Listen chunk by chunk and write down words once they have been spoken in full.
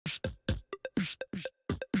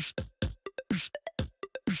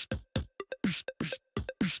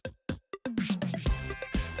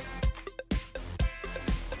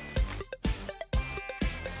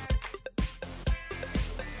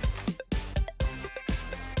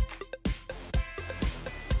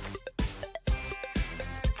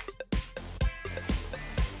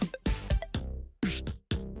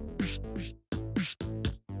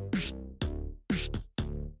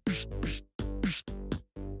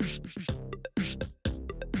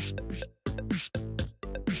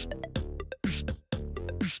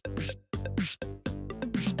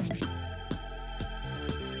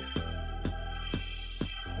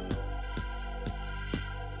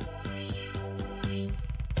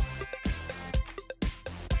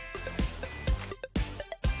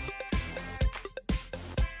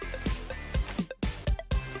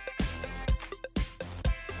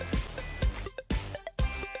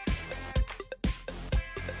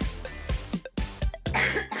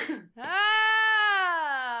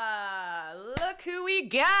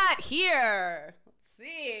Got here. Let's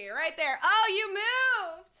see, right there. Oh, you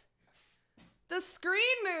moved. The screen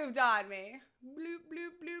moved on me. Bloop,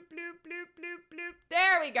 bloop, bloop, bloop, bloop, bloop, bloop.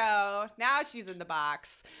 There we go. Now she's in the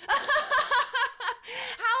box. How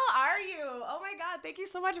are you? Oh my God, thank you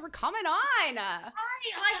so much for coming on. Hi.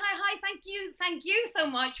 Thank you so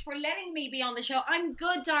much for letting me be on the show. I'm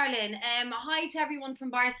good, darling. Hi to everyone from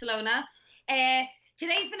Barcelona.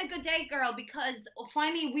 Today's been a good day, girl, because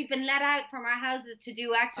finally we've been let out from our houses to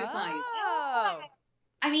do exercise. Oh,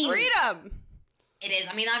 I mean, freedom. It is.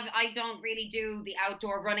 I mean, I don't really do the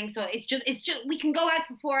outdoor running, so it's just we can go out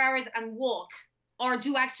for 4 hours and walk or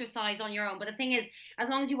do exercise on your own. But the thing is, as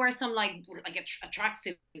long as you wear some like a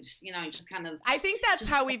tracksuit, you know, just kind of. I think that's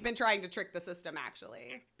how we've been trying to trick the system,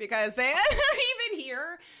 actually, because they even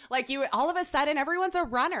here, like all of a sudden, everyone's a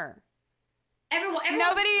runner.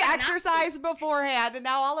 Nobody exercised beforehand, and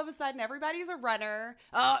now all of a sudden everybody's a runner.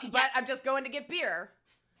 Oh, but I'm just going to get beer.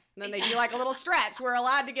 And then they do like a little stretch. We're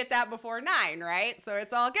allowed to get that before 9, right? So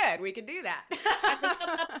it's all good. We can do that.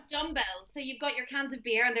 And dumbbells. So you've got your cans of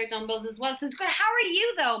beer and their dumbbells as well. So it's good. How are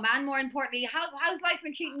you though, man? More importantly, how's life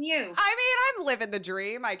been treating you? I mean, I'm living the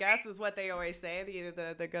dream, I guess, is what they always say.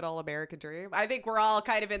 The good old American dream. I think we're all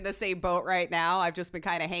kind of in the same boat right now. I've just been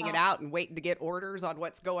kind of hanging out and waiting to get orders on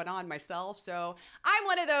what's going on myself. So I'm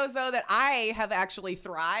one of those though that I have actually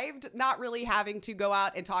thrived, not really having to go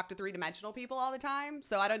out and talk to 3-dimensional people all the time.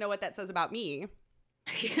 So I don't know what that says about me.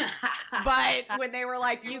 But when they were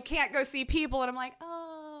like, you can't go see people, and I'm like,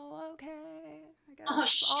 oh, okay. I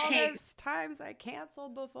guess all those times I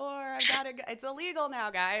canceled before, I've got to go. It's illegal now,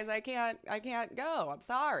 guys. I can't go. I'm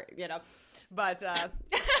sorry, you know. But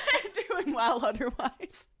doing well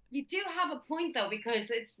otherwise. You do have a point though, because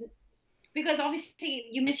obviously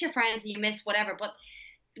you miss your friends and you miss whatever, but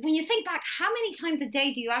when you think back, how many times a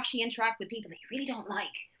day do you actually interact with people that you really don't like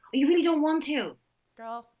or you really don't want to?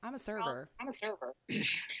 Girl, I'm a server. It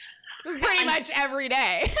was pretty much every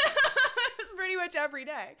day. It was pretty much every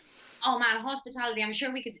day. Oh man, hospitality. I'm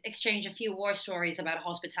sure we could exchange a few war stories about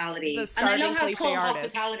hospitality. The starving and I love cliche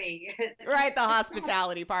artist. Hospitality. Right, the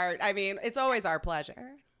hospitality part. I mean, it's always our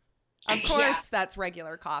pleasure. Of course, that's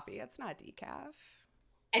regular coffee. It's not decaf.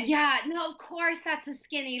 Yeah, no, of course that's a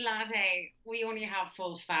skinny latte. We only have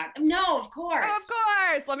full fat. No, of course. Of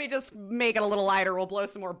course. Let me just make it a little lighter. We'll blow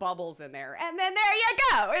some more bubbles in there. And then there you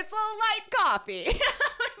go. It's a light coffee.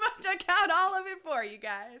 We took out all of it for you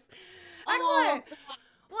guys. Excellent.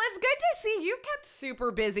 Well, it's good to see you've kept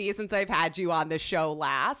super busy since I've had you on the show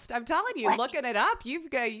last. I'm telling you, looking it up, you've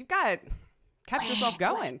kept yourself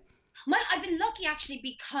going. Well, I've been lucky actually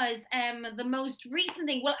because the most recent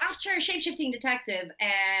thing, well, after Shapeshifting Detective,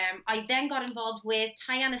 I then got involved with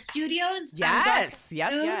Tiana Studios. Yes.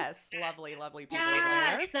 Lovely people over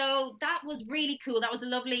there. So that was really cool. That was a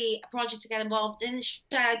lovely project to get involved in. Shout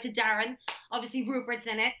out to Darren. Obviously, Rupert's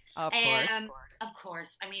in it. Of course. Of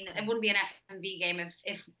course. I mean, it wouldn't be an FMV game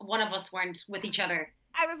if one of us weren't with each other.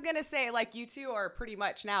 I was going to say, like, you two are pretty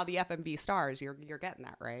much now the FMV stars. You're getting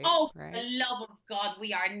that, right? Oh, right? For the love of God,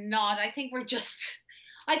 we are not. I think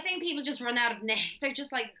people just run out of names. They're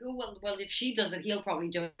just like, well, if she does it, he'll probably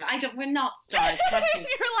do it. We're not stars. You're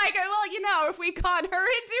like, well, you know, if we caught her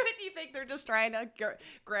into it, do you think they're just trying to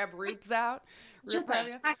grab Roops out? Just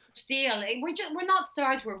a package deal. We're not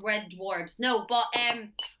stars. We're red dwarves. No, but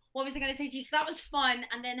what was I going to say to you? So that was fun,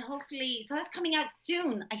 and then hopefully, so that's coming out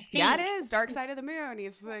soon, I think. Yeah, it is. Dark Side of the Moon.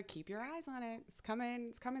 He's keep your eyes on it. It's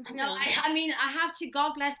coming soon. No, I mean, I have to.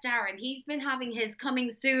 God bless Darren. He's been having his coming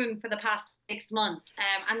soon for the past 6 months,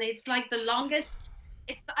 and it's like the longest.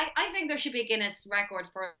 I think there should be a Guinness record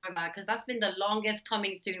for that because that's been the longest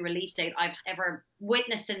coming soon release date I've ever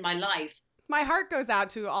witnessed in my life. My heart goes out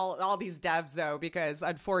to all these devs though, because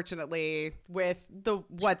unfortunately with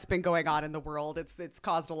what's been going on in the world, it's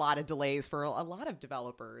caused a lot of delays for a lot of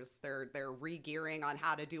developers. They're re-gearing on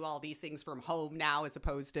how to do all these things from home now as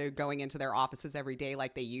opposed to going into their offices every day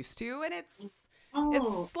like they used to, and it's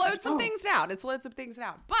slowed some things down.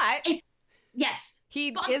 But yes.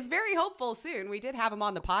 He is very hopeful soon. We did have him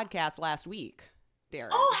on the podcast last week, Darren.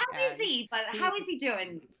 Oh, how is he? But how is he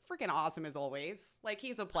doing? Freaking awesome as always. Like,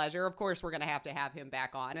 he's a pleasure. Of course, we're going to have him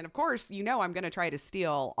back on. And of course, I'm going to try to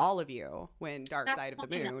steal all of you when Dark Side of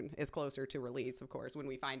the Moon is closer to release, of course, when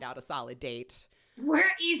we find out a solid date. We're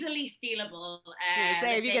easily stealable.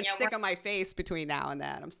 If you get sick of my face between now and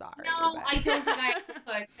then, I'm sorry. No, I don't think I ever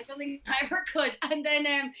could. I don't think I ever could. And then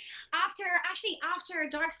after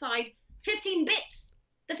Dark Side, 15 bits.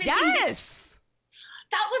 The 15 bits.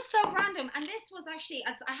 That was so random. And this was actually,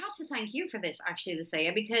 I have to thank you for this, actually,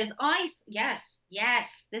 Lisea, because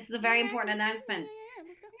yes, this is a very important announcement.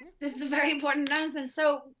 This is a very important announcement.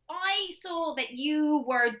 So I saw that you're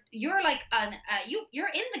like you're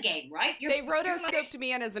in the game, right? They rotoscoped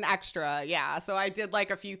me in as an extra, yeah. So I did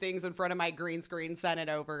like a few things in front of my green screen, sent it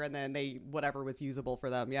over, and then whatever was usable for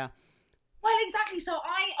them, yeah. Well, exactly. So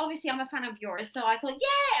I'm a fan of yours. So I thought,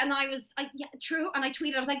 yeah. And yeah, true. And I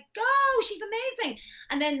tweeted, I was like, go, she's amazing.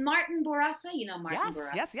 And then Martin Bourassa, Martin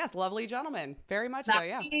Bourassa. Yes. Lovely gentleman. Very much so,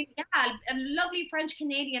 yeah. Yeah, a lovely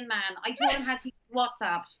French-Canadian man. I told him how to use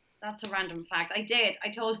WhatsApp. That's a random fact. I did. I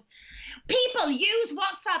told people use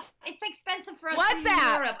WhatsApp. It's expensive for us in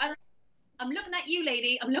Europe. I'm looking at you,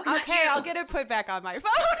 lady. I'm looking at you. Okay, I'll get it put back on my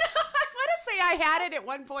phone. Say I had it at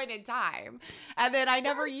one point in time, and then I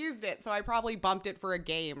never used it, so I probably bumped it for a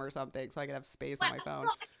game or something so I could have space on my phone.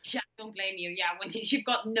 Yeah, don't blame you. Yeah, when you've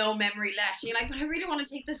got no memory left, you're like, but I really want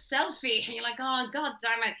to take this selfie, and you're like, oh god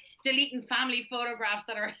damn it, deleting family photographs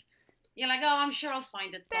you're like, oh, I'm sure I'll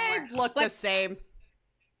find it somewhere. They look the same.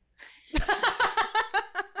 I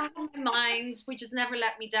have my mind, which has never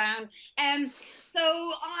let me down.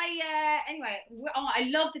 So anyway, I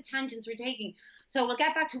love the tangents we're taking. So we'll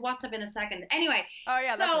get back to WhatsApp in a second. Anyway. Oh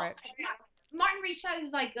yeah, that's right. Martin reached out.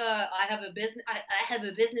 He's like, I have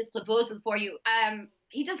a business proposal for you.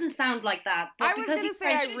 He doesn't sound like that. I was gonna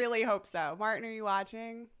say, I really hope so. Martin, are you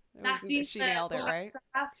watching? She nailed it, right?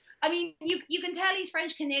 I mean, you can tell he's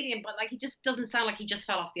French Canadian, but like he just doesn't sound like he just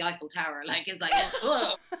fell off the Eiffel Tower. Like it's like,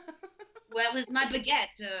 oh, where is my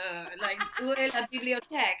baguette? Où est la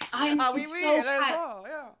bibliothèque?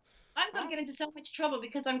 I'm going to get into so much trouble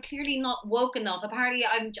because I'm clearly not woke enough. Apparently,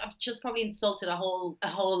 I've just probably insulted a whole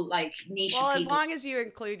like niche. Well, of as people. long as you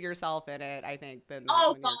include yourself in it, I think then.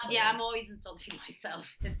 Oh God, yeah, I'm always insulting myself.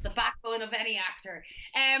 It's the backbone of any actor.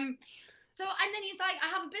 So and then he's like, I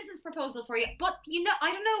have a business proposal for you, but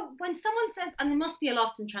I don't know when someone says, and there must be a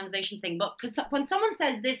lost in translation thing, but because when someone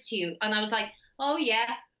says this to you, and I was like, oh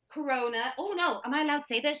yeah, Corona. Oh no, am I allowed to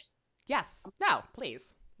say this? Yes. No,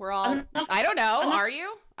 please. We're all. I don't know. Are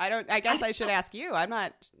you? I guess I should ask you. I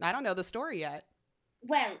don't know the story yet.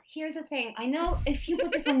 Well, here's the thing. I know if you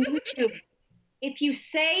put this on YouTube, if you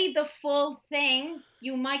say the full thing,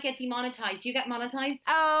 you might get demonetized. You get monetized?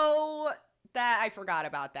 Oh, I forgot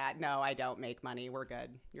about that. No, I don't make money. We're good.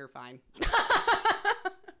 You're fine.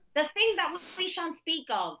 The thing that we shan't speak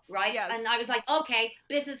of, right? Yes. And I was like, okay,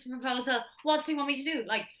 business proposal. What do you want me to do?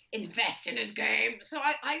 Like, invest in his game. So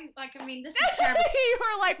I mean, this is terrible. You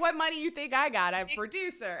were like, what money you think I got? I'm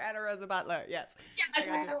producer, Anarosa Butler. Yes. Yeah, what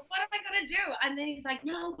am I going to do? And then he's like,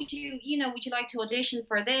 no, would you like to audition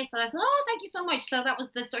for this? And I said, oh, thank you so much. So that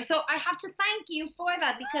was the story. So I have to thank you for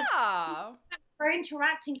that because we're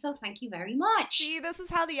interacting. So thank you very much. See, this is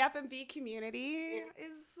how the FMV community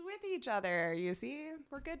is with each other. You see,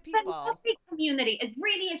 we're good people. It's a lovely community. It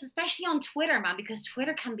really is, especially on Twitter, man, because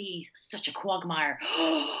Twitter can be such a quagmire.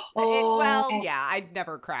 I've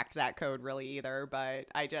never cracked that code really either, but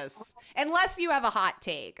unless you have a hot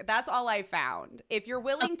take, that's all I found. If you're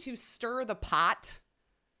willing to stir the pot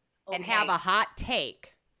and have a hot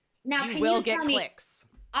take, now, you will get clicks.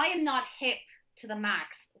 I am not hip to the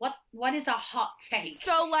max. What is a hot take?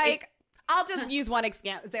 So like, I'll just use one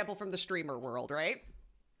example from the streamer world, right?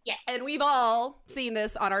 Yes. And we've all seen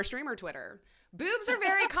this on our streamer Twitter. Boobs are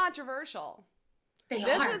very controversial.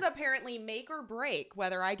 This is apparently make or break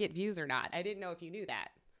whether I get views or not. I didn't know if you knew that.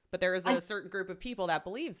 But there is a certain group of people that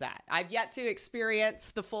believes that. I've yet to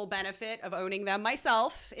experience the full benefit of owning them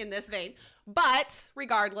myself in this vein. But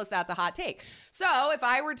regardless, that's a hot take. So if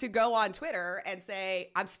I were to go on Twitter and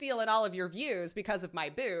say, I'm stealing all of your views because of my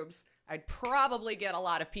boobs, I'd probably get a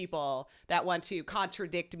lot of people that want to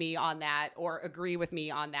contradict me on that or agree with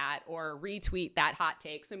me on that or retweet that hot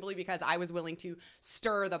take simply because I was willing to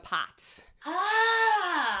stir the pot.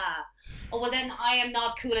 Ah, well, then I am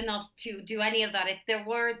not cool enough to do any of that. If there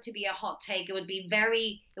were to be a hot take, it would be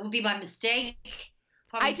by mistake.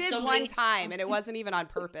 I did one time, and it wasn't even on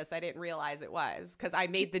purpose. I didn't realize it was, because I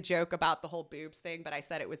made the joke about the whole boobs thing, but I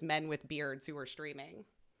said it was men with beards who were streaming.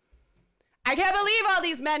 I can't believe all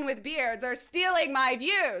these men with beards are stealing my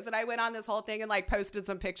views. And I went on this whole thing and like posted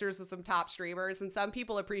some pictures of some top streamers, and some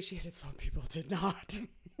people appreciated, some people did not.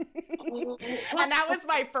 And that was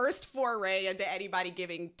my first foray into anybody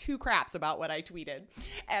giving two craps about what I tweeted.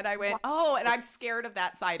 And I went, oh, and I'm scared of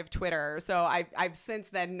that side of Twitter. So I've since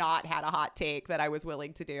then not had a hot take that I was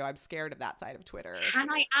willing to do. I'm scared of that side of Twitter. Can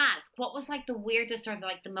I ask, what was like the weirdest or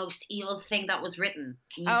like the most evil thing that was written?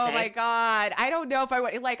 Can you say? My God. I don't know if I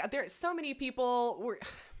would, like, there's so many people were,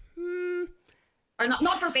 or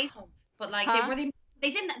not verbatim, but like they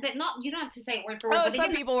didn't, you don't have to say it word for word. Oh,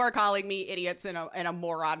 some people were calling me idiots and a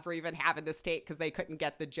moron for even having this take because they couldn't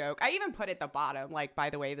get the joke. I even put at the bottom, like, by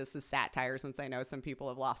the way, this is satire, since I know some people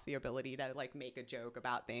have lost the ability to like make a joke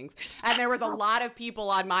about things. And there was a lot of people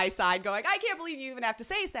on my side going, I can't believe you even have to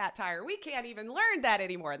say satire. We can't even learn that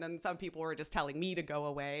anymore. And then some people were just telling me to go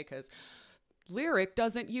away because Lyric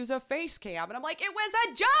doesn't use a face cam. And I'm like, it was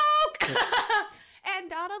a joke. And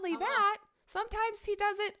not only that, sometimes he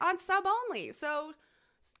does it on sub only. So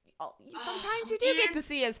sometimes you do get to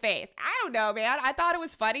see his face. I don't know, man. I thought it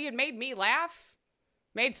was funny. It made me laugh.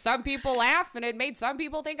 Made some people laugh, and it made some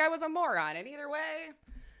people think I was a moron. And either way,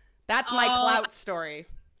 that's my clout story.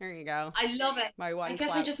 There you go. I love it. My one. I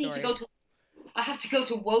guess I just need to go to. I have to go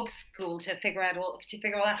to woke school to figure all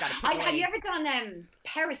that. Have you ever done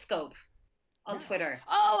Periscope on Twitter?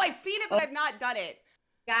 Oh, I've seen it, but I've not done it.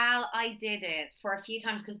 Gal, I did it for a few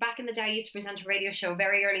times because back in the day I used to present a radio show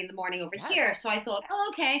very early in the morning over here. So I thought,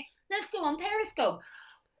 oh, okay, let's go on Periscope.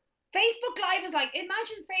 Facebook Live is like,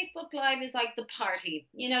 imagine Facebook Live is like the party.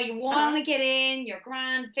 You know, you want to get in, you're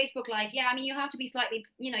grand. Facebook Live, yeah, I mean, you have to be slightly,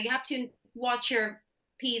 you have to watch your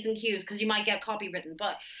P's and Q's because you might get copywritten.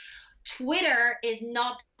 But Twitter is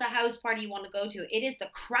not the house party you want to go to. It is the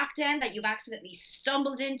crackdown that you've accidentally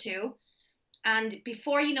stumbled into. And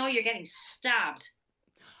before you know, you're getting stabbed.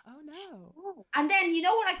 Oh, no. And then, you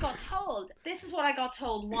know what I got told? This is what I got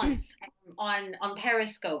told once on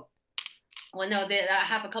Periscope. Well, no, I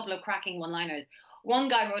have a couple of cracking one-liners. One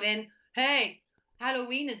guy wrote in, hey,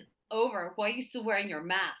 Halloween is over. Why are you still wearing your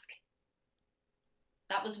mask?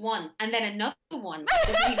 That was one. And then another one.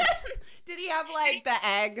 Did he have, like, the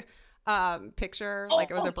egg picture? Like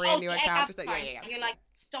it was a brand new account? Just yeah. And you're like,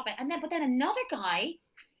 stop it. But then another guy...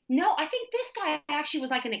 No, I think this guy actually was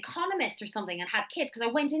like an economist or something and had kids because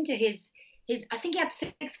I went into his. I think he had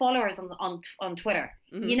 6 followers on Twitter.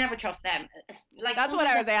 Mm-hmm. You never trust them. Like that's what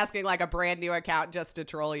I was asking, like a brand new account just to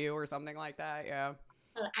troll you or something like that. Yeah.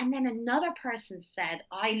 And then another person said,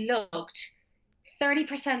 I looked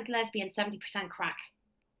 30% lesbian, 70% crack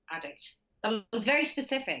addict. That was very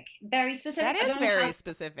specific. Very specific. That is very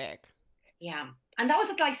specific. Yeah. And that was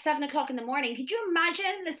at like 7:00 in the morning. Could you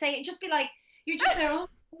imagine? Let's say it'd just be like, you're just there.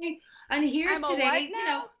 And here's today,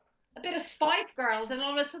 a bit of Spice Girls, and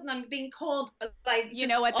all of a sudden I'm being called like. You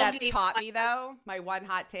know what that's taught me though? My one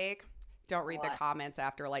hot take: don't read the comments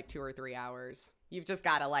after like 2 or 3 hours. You've just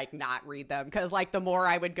got to like not read them because like the more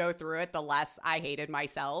I would go through it, the less I hated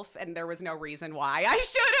myself, and there was no reason why I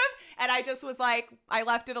should have. And I just was like, I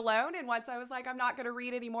left it alone. And once I was like, I'm not going to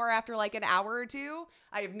read anymore after like an hour or two,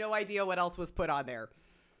 I have no idea what else was put on there.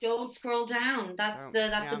 Don't scroll down. That's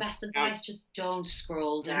the best advice. Just don't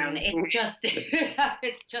scroll down. It just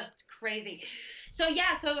it's just crazy. So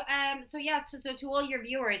to all your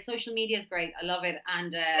viewers, social media is great. I love it,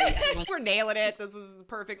 and we're nailing it. This is the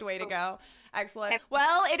perfect way to go. Excellent.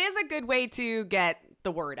 Well, it is a good way to get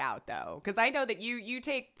the word out though, because I know that you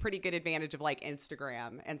take pretty good advantage of like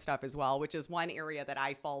Instagram and stuff as well, which is one area that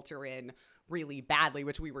I falter in really badly,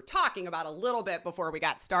 which we were talking about a little bit before we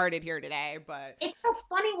got started here today. But it's a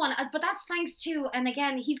funny one, but that's thanks to, and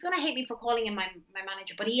again, he's gonna hate me for calling him my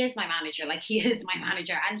manager, but he is my manager. Like he is my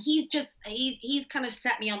manager, and he's kind of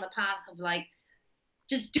set me on the path of like,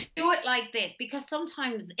 just do it like this, because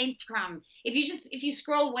sometimes Instagram, if you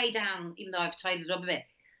scroll way down, even though I've tidied it up a bit,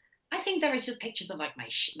 I think there was just pictures of like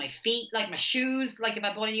my feet, like my shoes, like if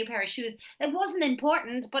I bought a new pair of shoes. It wasn't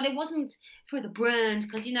important, but it wasn't for the brand,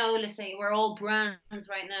 because let's say we're all brands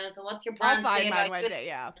right now. So what's your brand? I'll find mine one day,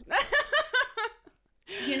 yeah.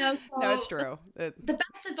 So no, it's true. The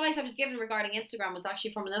best advice I was given regarding Instagram was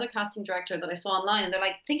actually from another casting director that I saw online, and they're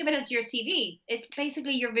like, think of it as your CV. It's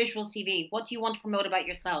basically your visual CV. What do you want to promote about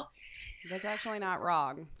yourself? That's actually not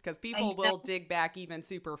wrong, because people will dig back even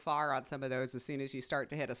super far on some of those as soon as you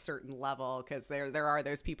start to hit a certain level, because there are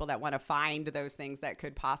those people that want to find those things that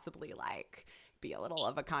could possibly like be a little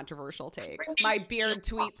of a controversial take. My beard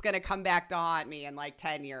tweet's gonna come back to haunt me in like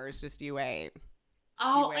 10 years. Just you wait.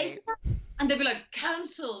 And they'll be like,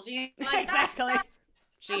 cancelled. Like, exactly.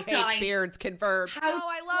 She hates beards, confirmed. No,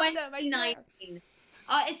 I love them. I swear.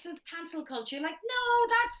 It's just cancel culture. Like, no,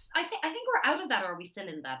 that's. I think we're out of that. Or are we still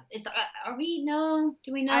in that? Is that? Are we? No.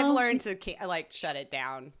 Do we know? I've learned to like shut it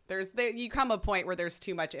down. You come a point where there's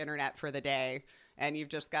too much internet for the day, and you've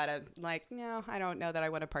just got to like, no, I don't know that I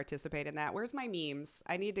want to participate in that. Where's my memes?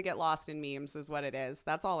 I need to get lost in memes, is what it is.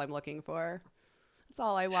 That's all I'm looking for. That's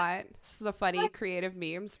all I want. This is the funny, creative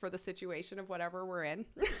memes for the situation of whatever we're in.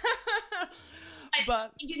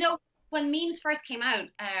 But you know, when memes first came out,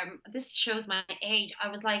 this shows my age. I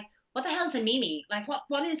was like, "What the hell is a meme? Like,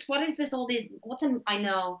 what is this? All these? What's a meme?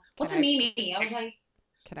 I was like,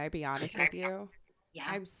 can I be honest with you? Yeah,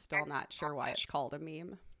 I'm still not sure why it's called a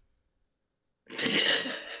meme.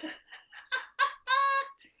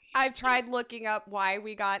 I've tried looking up why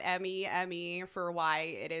we got Emmy for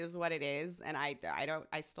why it is what it is, and I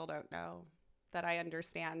still don't know that I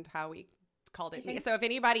understand how we called it me. So if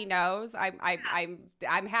anybody knows,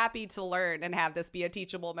 I'm happy to learn and have this be a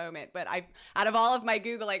teachable moment. But out of all of my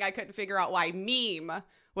Googling, I couldn't figure out why meme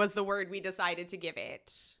was the word we decided to give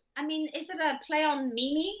it. I mean, is it a play on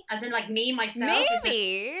Mimi, as in like me myself?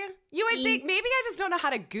 Maybe you would think. Maybe I just don't know how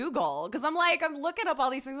to Google, because I'm looking up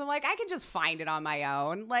all these things. I'm like, I can just find it on my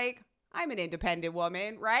own. Like, I'm an independent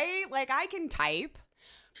woman, right? Like, I can type.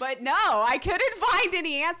 But no, I couldn't find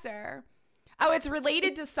any answer. Oh, it's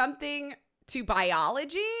related to something. To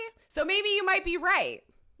biology? So maybe you might be right.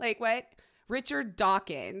 Like what? Richard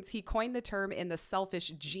Dawkins, he coined the term in The Selfish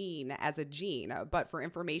Gene as a gene, but for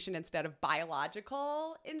information instead of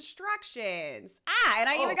biological instructions. And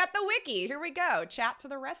I even got the wiki. Here we go. Chat to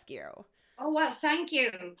the rescue. Oh, well, thank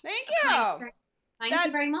you. Thank you. Thank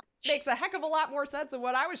you very much. Makes a heck of a lot more sense than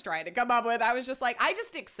what I was trying to come up with. I was just like, I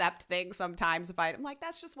just accept things sometimes. I'm like,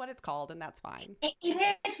 that's just what it's called, and that's fine. It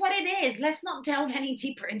is what it is. Let's not delve any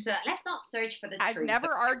deeper into that. Let's not search for the truth. I've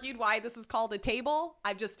never argued why this is called a table.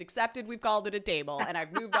 I've just accepted we've called it a table, and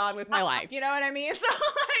I've moved on with my life. You know what I mean? So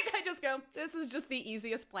like, I just go, this is just the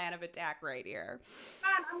easiest plan of attack right here.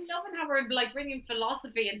 Man, I'm loving how we're like bringing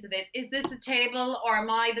philosophy into this. Is this a table, or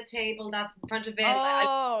am I the table that's in front of it?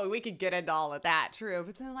 Oh, we could get into all of that, true.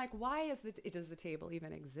 But then, like, why does the table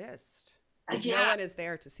even exist? If no one is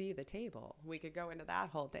there to see the table, we could go into that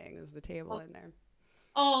whole thing. Is the table in there?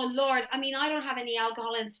 Oh Lord! I mean, I don't have any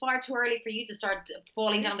alcohol, and it's far too early for you to start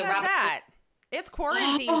falling down the rabbit hole. It's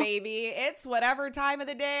quarantine, baby. It's whatever time of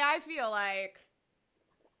the day I feel like.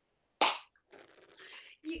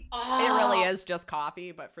 It really is just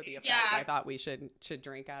coffee, but for the effect, I thought we should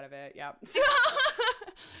drink out of it. Yep.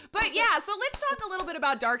 But yeah, so let's talk a little bit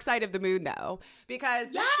about Dark Side of the Moon, though,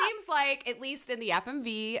 because this seems like, at least in the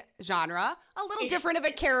FMV genre, a little different of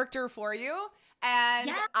a character for you.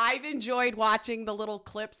 And I've enjoyed watching the little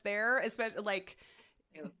clips there, especially like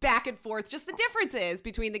back and forth, just the differences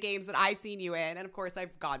between the games that I've seen you in. And of course,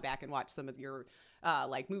 I've gone back and watched some of your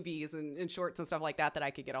like movies and shorts and stuff like that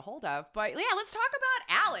I could get a hold of. But yeah, let's talk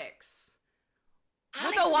about Alex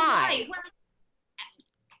with a Y.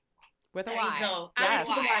 With a Y. Yes.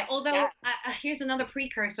 With a Y. Although, here's another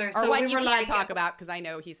precursor. Or what you can't talk about, because I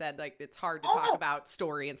know he said like it's hard to talk about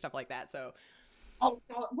story and stuff like that. So. Oh,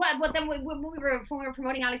 well, then when we were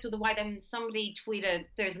promoting Alex with a Y, then somebody tweeted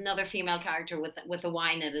there's another female character with a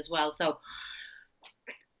Y in it as well. So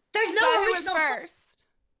there's no. So who was first?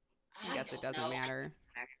 I guess it doesn't matter.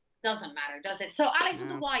 Doesn't matter, does it? So Alex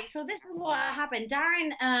with a Y. So this is what happened.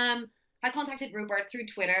 Darren, I contacted Rupert through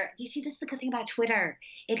Twitter. You see, this is the good thing about Twitter.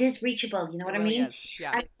 It is reachable. You know what I mean? Is.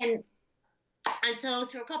 Yeah. And so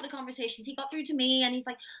through a couple of conversations, he got through to me, and he's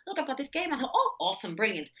like, "Look, I've got this game." I thought, "Oh, awesome,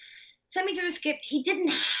 brilliant." Sent me through the script. He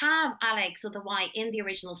didn't have Alex with a Y in the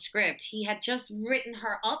original script. He had just written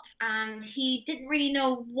her up, and he didn't really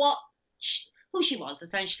know who she was,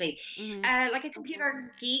 essentially. Like a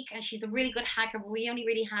computer geek, and she's a really good hacker, but we only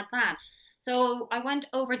really had that. So I went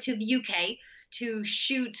over to the UK to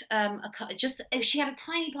shoot she had a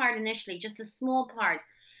tiny part initially, just a small part.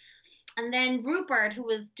 And then Rupert, who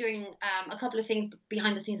was doing a couple of things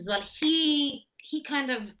behind the scenes as well, he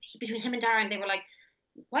between him and Darren, they were like,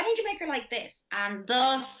 why don't you make her like this? And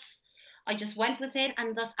thus I just went with it,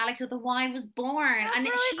 and thus Alex with a Y was born. That's and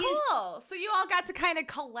really cool. So you all got to kind of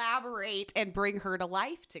collaborate and bring her to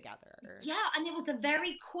life together. Yeah, and it was a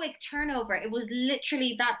very quick turnover. It was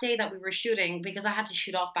literally that day that we were shooting, because I had to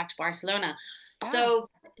shoot off back to Barcelona. Yeah. So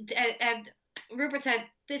Rupert said,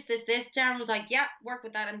 this. Darren was like, yeah, work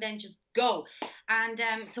with that, and then just go. And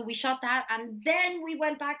so we shot that, and then we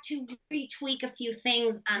went back to retweak a few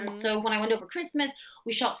things. And so when I went over Christmas,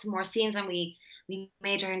 we shot some more scenes, and we we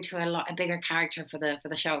made her into a bigger character for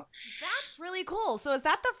the show. That's really cool. So is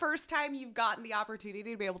that the first time you've gotten the opportunity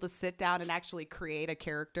to be able to sit down and actually create a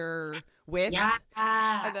character with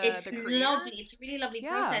It's the creator? lovely. It's a really lovely Yeah.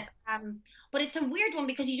 process. But it's a weird one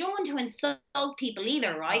because you don't want to insult people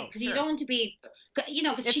either, right? Oh, Because sure. you don't want to be, you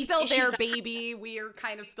know, because It's still their baby. We're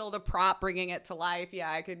kind of still the prop bringing it to life.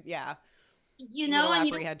 Yeah, I could, yeah. you Little know, and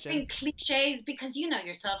you don't apprehension. bring cliches because you know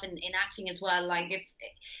yourself in acting as well. Like if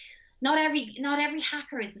not every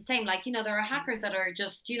hacker is the same. Like, you know, there are hackers that are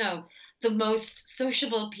just, you know, the most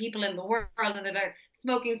sociable people in the world and that are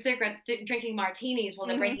smoking cigarettes, drinking martinis while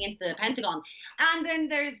they're Mhm. breaking into the Pentagon. And then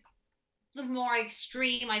there's the more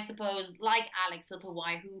extreme, I suppose, like Alex with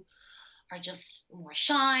Hawaii, who are just more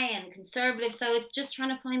shy and conservative. So it's just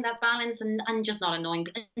trying to find that balance and just not annoying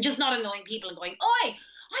people and going, "Oi,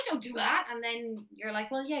 I don't do that." And then you're like,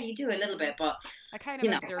 "Well, yeah, you do a little bit, but I kind of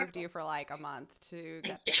you know, observed you for like a month to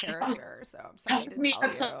get the character, so I'm have sorry to me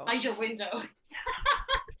tell outside your window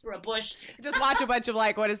through a bush." Just watch a bunch of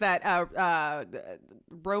like, what is that?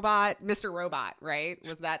 Robot, Mr. Robot, right?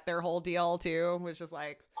 Was that their whole deal too? Was just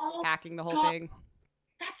like Oh hacking the whole God, thing.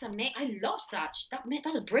 that's amazing! I loved that. That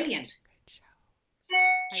was brilliant. Good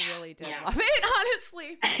show. I really did Yeah. love it,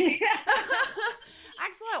 honestly.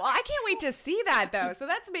 Excellent. Well, I can't wait to see that though. So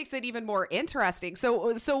that makes it even more interesting.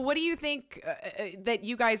 So what do you think that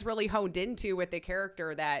you guys really honed into with the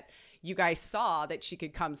character that you guys saw that she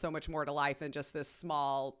could come so much more to life than just this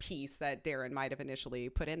small piece that Darren might have initially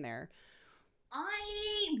put in there?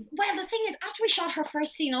 Well, the thing is, after we shot her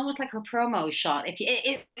first scene, almost like her promo shot, if you,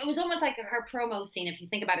 it was almost like her promo scene, if you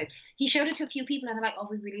think about it. He showed it to a few people, and they're like, "Oh,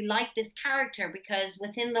 we really like this character because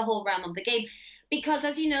within the whole realm of the game, because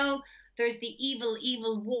as you know, there's the evil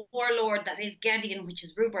warlord that is Gideon, which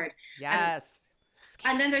is Rupert, Yes.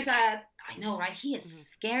 and then there's a, I know, right? He is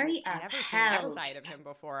scary as Never seen that hell. side of him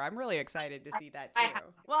before. I'm really excited to see that I too. have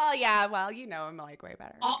Well, yeah. Well, you know him like way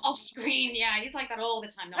better. off screen, yeah, he's like that all the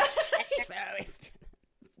time. No, So he's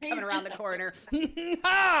coming around the corner,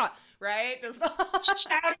 ah, right? Just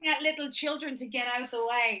shouting at little children to get out the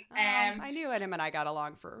way. I knew him and I got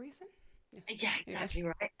along for a reason. Yes. Yeah, exactly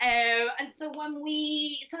right. And so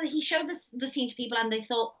so he showed the scene to people, and they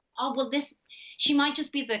thought, "Oh, well, she might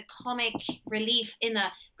just be the comic relief in a."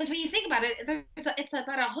 Because when you think about it, it's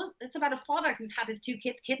about a father who's had his two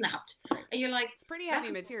kids kidnapped, and you're like, It's pretty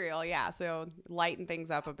heavy material, yeah. So lighten things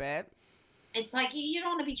up a bit. it's like you don't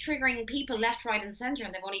want to be triggering people left, right, and center,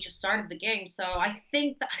 and they've only just started the game. So I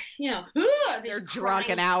think that They're drunk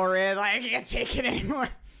an hour in, like I can't take it anymore.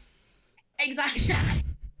 Exactly.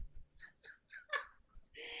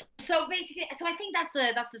 So basically, I think that's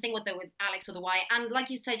the thing with Alex with the Y, and like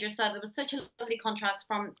you said yourself, it was such a lovely contrast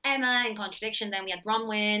from Emma in Contradiction. Then we had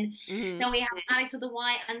Bronwyn, then we had Alex with the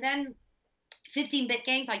Y, and then 15-bit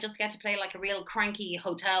games. I just get to play like a real cranky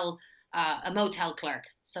a motel clerk.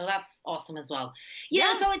 So that's awesome as well. You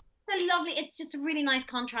know, so it's just a really nice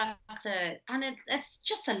contrast and it's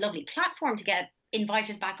just a lovely platform to get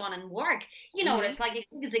invited back on and work. You know, it's like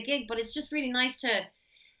it's a gig, but it's just really nice to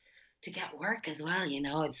get work as well, you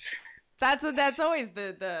know. That's always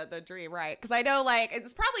the dream, right? Because I know like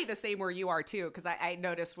it's probably the same where you are too. Because I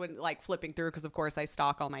noticed when like flipping through, because of course I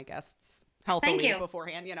stalk all my guests healthily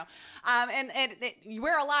beforehand, you know, and you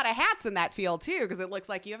wear a lot of hats in that field too, because it looks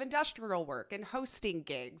like you have industrial work and hosting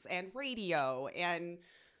gigs and radio and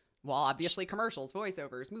well, obviously commercials,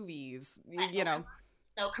 voiceovers, movies, you know.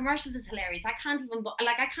 No, commercials is hilarious. I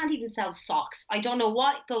can't even sell socks. I don't know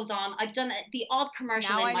what goes on. I've done the odd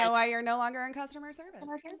commercial. Now I know why you're no longer in customer service.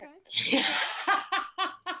 Okay.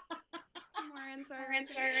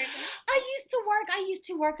 I used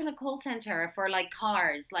to work in a call center for like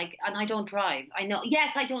cars, like, and I don't drive. I know.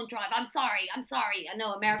 Yes, I don't drive. I'm sorry. I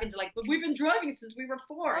know Americans are like, but we've been driving since we were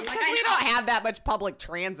 4. Well, because we don't have that much public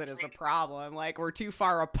transit is the problem. Like we're too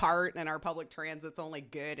far apart, and our public transit's only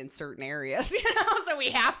good in certain areas, you know. So we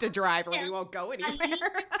have to drive, or we won't go anywhere. At least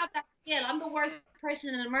I have that skill. I'm the worst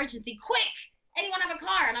person in an emergency. Quick, anyone have a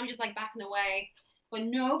car? And I'm just like backing away. But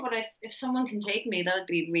no, but if someone can take me, that'd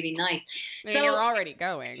be really nice. So you're already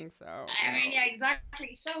going, so. I mean, yeah,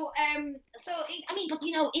 exactly. So, I mean, but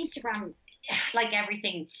you know, Instagram, like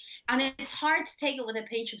everything, and it's hard to take it with a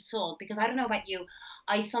pinch of salt because I don't know about you.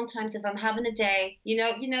 I sometimes, if I'm having a day, you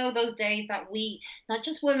know, those days that we, not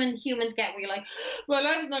just women, humans get, where you're like, well,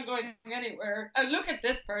 life's not going anywhere. And look at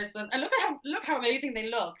this person, and look how amazing they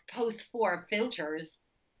look. Post 4 filters.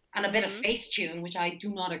 And a bit of Facetune, which I do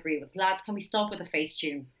not agree with. Lads, can we stop with the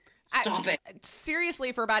Facetune? Stop it.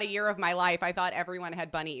 Seriously, for about a year of my life, I thought everyone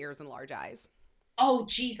had bunny ears and large eyes. Oh,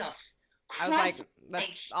 Jesus. I was like,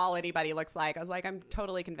 that's all anybody looks like. I was like, I'm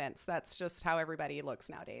totally convinced that's just how everybody looks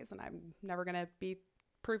nowadays, and I'm never gonna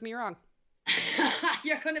prove me wrong.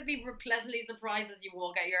 You're gonna be pleasantly surprised as you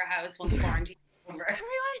walk out your house once quarantine is over.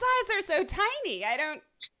 Everyone's eyes are so tiny. I don't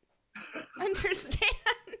understand.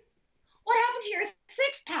 What happened to your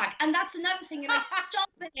six-pack? And that's another thing. You're like, stop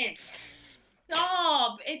it.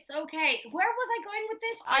 Stop. It's okay. Where was I going with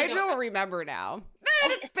this? I don't remember now.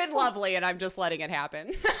 It's been lovely, and I'm just letting it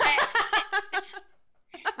happen.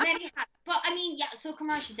 Many hats. But I mean, yeah, so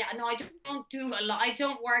commercials, yeah. No, I don't do a lot. I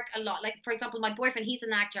don't work a lot. Like, for example, my boyfriend, he's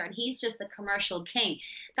an actor, and he's just the commercial king.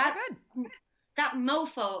 That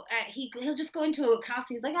mofo, he'll just go into a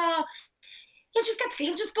casting. He's like, oh,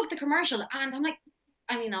 he'll just book the commercial. And I'm like,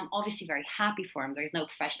 I mean, I'm obviously very happy for him. There's no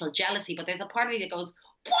professional jealousy, but there's a part of me that goes,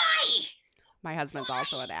 why? My husband's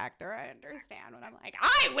also an actor. I understand when I'm like,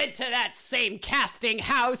 I went to that same casting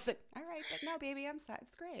house. All right, but no, baby, I'm sorry.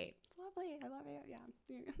 It's great. It's lovely. I love it. Yeah.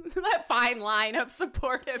 That fine line of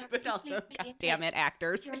supportive, but also, God damn it,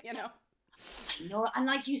 actors, you know. I know. And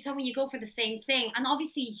like you said, when you go for the same thing, and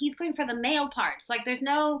obviously he's going for the male parts. Like, there's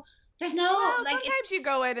no well, like, sometimes you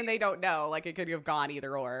go in and they don't know, like it could have gone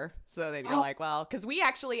either or, so then you're like, well, because we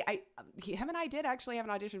actually him and I did actually have an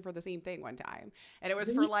audition for the same thing one time, and it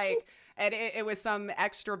was for like, and it was some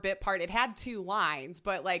extra bit part. It had 2 lines,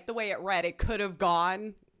 but like the way it read, it could have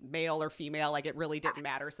gone male or female, like it really didn't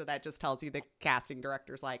matter. So that just tells you the casting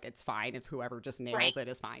director's like, it's fine if whoever just nails it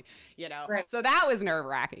is fine, you know. So that was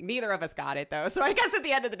nerve-wracking. Neither of us got it though, so I guess at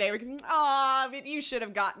the end of the day we can, but you should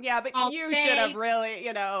have gotten, but you should have really,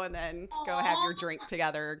 you know, and then go have your drink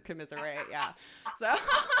together, commiserate. So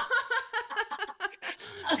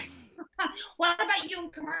what about you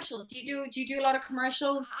in commercials? Do you do a lot of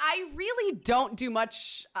commercials? I really don't do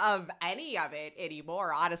much of any of it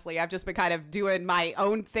anymore, honestly. I've just been kind of doing my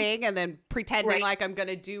own thing and then pretending like I'm going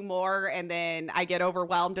to do more, and then I get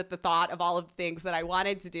overwhelmed at the thought of all of the things that I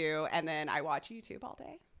wanted to do, and then I watch YouTube all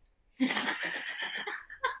day.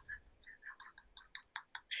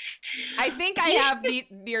 I think I have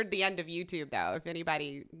neared the end of YouTube, though. If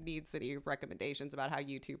anybody needs any recommendations about how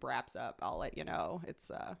YouTube wraps up, I'll let you know.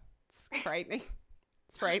 It's frightening.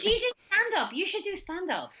 It's frightening. Do you do stand-up? You should do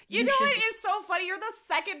stand-up. You know what is so funny? You're the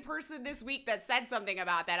second person this week that said something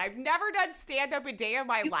about that. I've never done stand-up a day of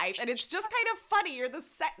my life, and it's just kind of funny. You're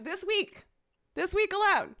this week. This week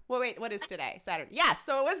alone. Well, wait, what is today? Saturday. Yes,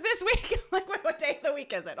 so it was this week. Like, what day of the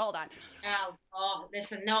week is it? Hold on.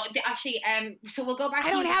 Listen, no, actually, so we'll go back.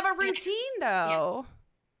 I don't have a routine, though. Yeah.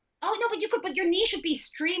 Oh, no, but your niche should be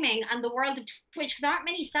streaming and the world of Twitch. There aren't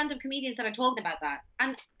many stand-up comedians that are talking about that.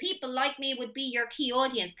 And people like me would be your key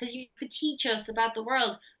audience, because you could teach us about the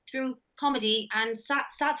world through comedy and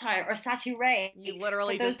satire or satire. You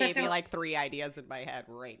literally just gave me like 3 ideas in my head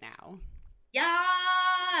right now.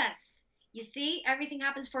 Yes. You see, everything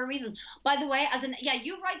happens for a reason. By the way,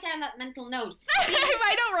 you write down that mental note.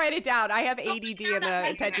 I don't write it down. I have ADD and the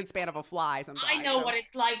attention span of a fly sometimes. I know what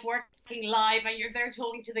it's like working live, and you're there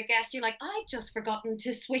talking to the guests. You're like, I've just forgotten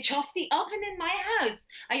to switch off the oven in my house.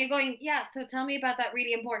 And you're going, yeah, so tell me about that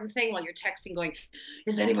really important thing, while you're texting going,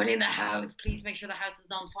 is anybody in the house? Please make sure the house is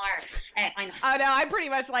on fire. I know. Oh, no, I'm pretty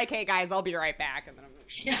much like, hey, guys, I'll be right back. And then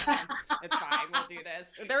it's fine. We'll do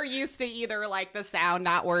this. They're used to either like the sound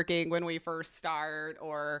not working when we first start,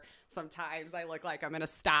 or sometimes I look like I'm in a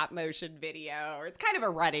stop motion video, or it's kind of a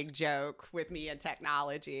running joke with me and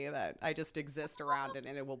technology that I just exist around it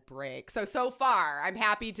and it will break. So far, I'm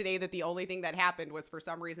happy today that the only thing that happened was for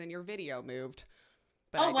some reason your video moved.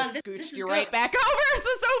 But I just scooched you right back over.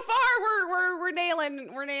 So far we're nailing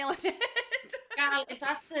it. Gal,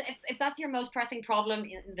 if that's your most pressing problem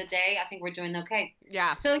in the day, I think we're doing okay.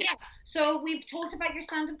 Yeah. So we've talked about your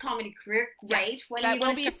stand-up comedy career. Great. Yes, that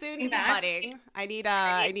will be soon to be budding. I need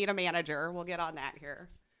a manager. We'll get on that here.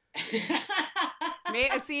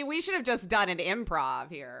 See, we should have just done an improv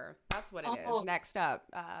here. That's what it is. Next up,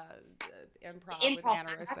 improv with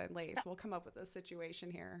Anarosa and Lace. We'll come up with a situation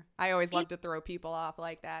here. I always love to throw people off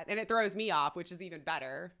like that, and it throws me off, which is even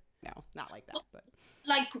better. No, not like that, but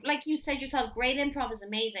like you said yourself, great improv is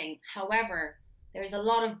amazing. However, there's a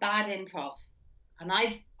lot of bad improv, and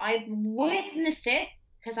I've witnessed it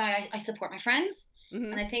because I support my friends,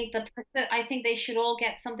 and I think they should all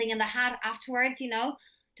get something in the hat afterwards, you know.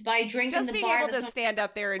 To buy a drink just in the being bar. Able to stand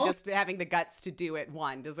up there and just having the guts to do it,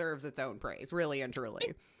 deserves its own praise, really and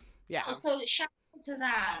truly. Yeah. So shout out to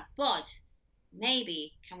that. But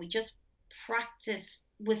maybe can we just practice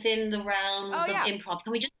within the realms of improv?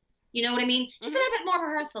 Can we just, you know what I mean? Just a little bit more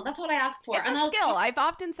rehearsal. That's what I ask for. It's a skill. I've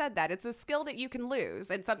often said that. It's a skill that you can lose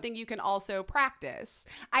and something you can also practice.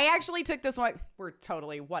 I actually took this one. We're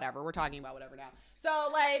totally whatever. We're talking about whatever now. So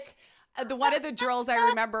like, One of the drills I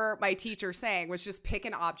remember my teacher saying was just pick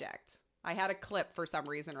an object. I had a clip for some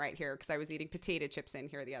reason right here because I was eating potato chips in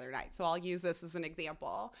here the other night. So I'll use this as an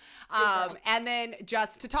example. And then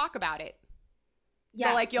just to talk about it. Yeah,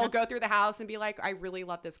 so like you'll go through the house and be like, I really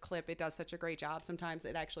love this clip. It does such a great job. Sometimes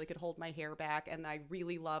it actually could hold my hair back. And I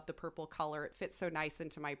really love the purple color. It fits so nice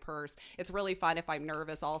into my purse. It's really fun if I'm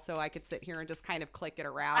nervous. Also, I could sit here and just kind of click it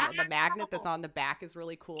around. And the magnet that's on the back is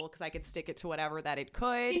really cool because I could stick it to whatever that it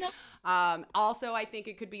could. Also, I think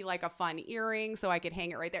it could be like a fun earring so I could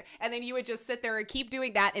hang it right there. And then you would just sit there and keep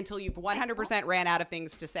doing that until you've 100% ran out of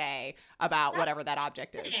things to say about whatever that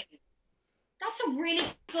object is. That's a really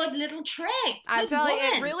good little trick. I'm telling you,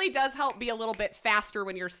 it really does help be a little bit faster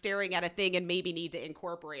when you're staring at a thing and maybe need to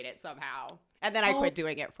incorporate it somehow. And then I quit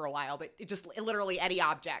doing it for a while, but it just literally any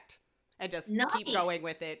object and just keep going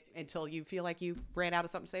with it until you feel like you ran out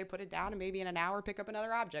of something to say, put it down, and maybe in an hour, pick up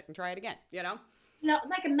another object and try it again, you know? No,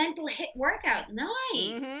 like a mental hit workout. Nice.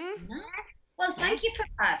 Mm-hmm. Nice. Well, thank you for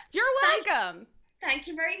that. You're welcome. Thank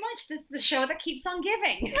you very much. This is the show that keeps on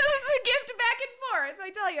giving. This is a gift back and forth.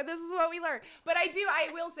 I tell you, this is what we learn. But I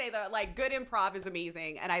will say though, like good improv is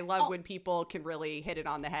amazing. And I love when people can really hit it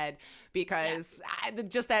on the head because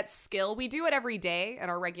just that skill, we do it every day in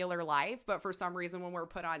our regular life. But for some reason, when we're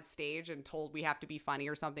put on stage and told we have to be funny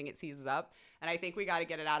or something, it seizes up. And I think we got to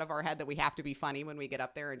get it out of our head that we have to be funny when we get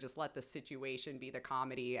up there and just let the situation be the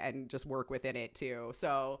comedy and just work within it too.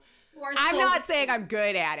 So I'm not saying I'm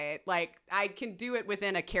good at it. Like I can do it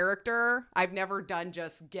within a character. I've never done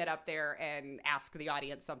just get up there and ask the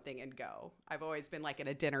audience something and go. I've always been like in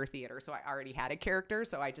a dinner theater. So I already had a character.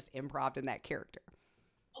 So I just improv'd in that character.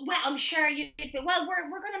 Well, I'm sure you did. Well,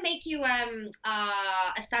 we're gonna make you a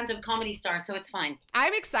stand-up comedy star, so it's fine.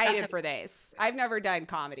 I'm excited for this. I've never done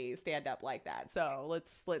comedy stand-up like that, so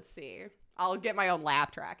let's see. I'll get my own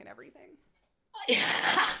laugh track and everything.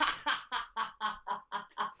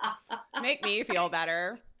 Make me feel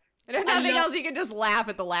better. And if nothing else, you can just laugh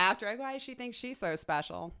at the laugh track. Why does she think she's so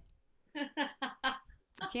special? I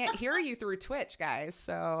can't hear you through Twitch, guys,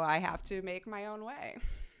 so I have to make my own way.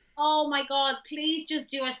 Oh my God, please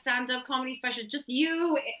just do a stand-up comedy special. Just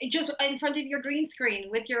you, just in front of your green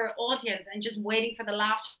screen with your audience and just waiting for the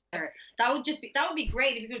laughter. That would be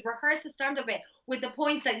great if you could rehearse the stand-up bit with the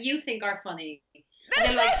points that you think are funny.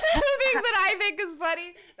 And like, who thinks that I think is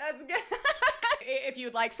funny? That's good. If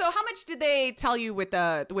you'd like. So how much did they tell you with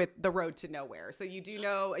the Road to Nowhere? So you do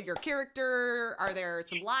know your character. Are there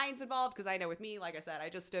some lines involved? Because I know with me, like I said, I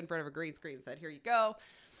just stood in front of a green screen and said, here you go.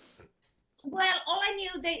 Well, all I knew,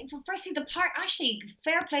 firstly, the part, actually,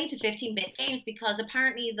 fair play to 15-bit games because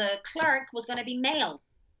apparently the clerk was going to be male.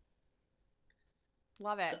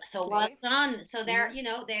 Love it. So well done. So they're, you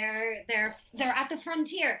know, they're at the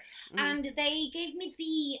frontier, and they gave me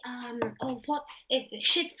the what's it?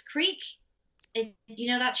 Schitt's Creek. You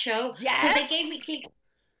know that show? Yes. So they gave me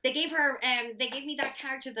that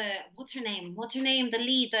character. What's her name? The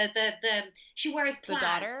lead. She wears plaid. The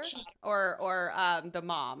daughter or the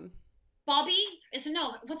mom. Bobby?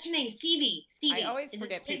 What's her name? Stevie. I always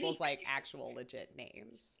forget people's like actual legit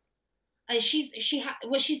names. She's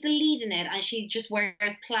the lead in it, and she just wears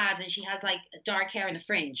plaid, and she has like dark hair and a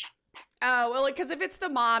fringe. Oh well, because if it's the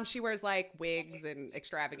mom, she wears like wigs and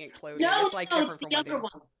extravagant clothing. It's like different the from younger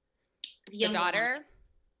one. The daughter.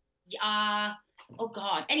 Oh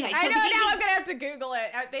God. Anyway, I know now I'm gonna have to Google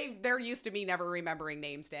it. They're used to me never remembering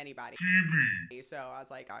names to anybody. So I was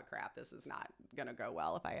like, oh crap, this is not gonna go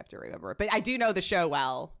well if I have to remember it. But I do know the show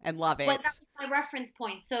well and love it. Well, that's my reference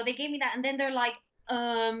point. So they gave me that, and then they're like,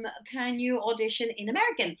 can you audition in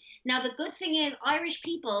American? Now the good thing is Irish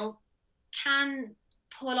people can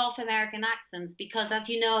pull off American accents because, as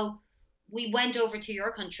you know, we went over to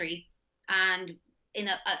your country and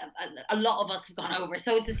a lot of us have gone over,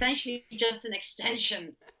 so it's essentially just an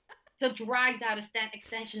extension, the dragged out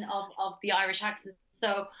extension of the Irish accent.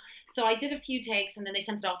 So I did a few takes, and then they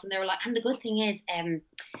sent it off, and they were like, and the good thing is,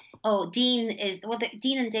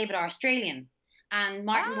 Dean and David are Australian, and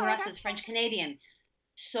Martin Barras is French Canadian,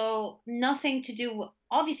 so nothing to do.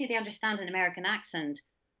 Obviously, they understand an American accent,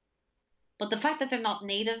 but the fact that they're not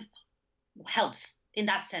native helps in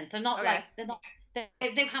that sense. They're not They're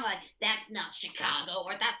kind of like, that's not Chicago,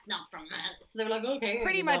 or that's not from us. So they're like, okay.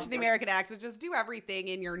 Pretty much the American accent. Just do everything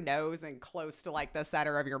in your nose and close to like the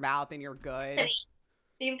center of your mouth, and you're good.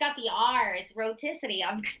 You've got the R. It's roticity.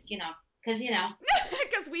 Because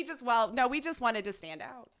we just wanted to stand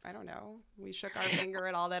out. I don't know. We shook our finger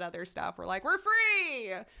at all that other stuff. We're like, we're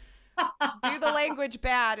free. Do the language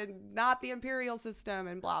bad and not the imperial system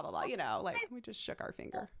and blah, blah, blah. You know, like we just shook our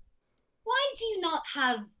finger. Why do you not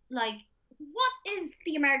have like, what is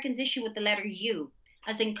the Americans' issue with the letter U?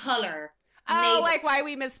 as in color. Oh, Neighbor. like why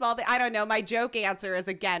we misspelled it. I don't know. My joke answer is,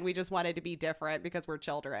 again, we just wanted to be different because we're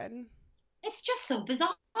children. It's just so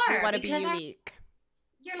bizarre We want to be because unique.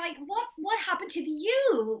 you're like, what happened to the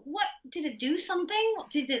you? What did it do something?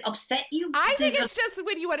 Did it upset you? I think it's just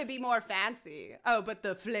when you want to be more fancy. Oh, but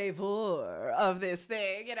the flavor of this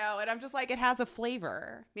thing, you know, and I'm just like, it has a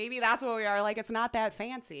flavor. Maybe that's what we are. Like, it's not that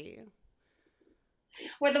fancy.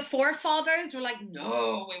 Where the forefathers were like,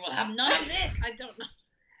 no, we will have none of this. I don't know.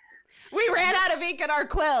 We ran out of ink in our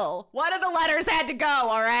quill. One of the letters had to go,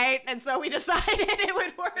 all right? And so we decided it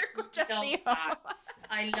would work with just the O.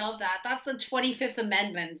 I love that. That's the 25th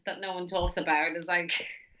Amendment that no one talks about. It's like...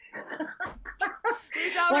 we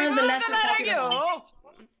shall remove the letter U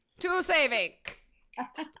to save ink.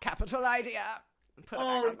 Capital idea. Put it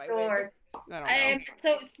back on my wig. I don't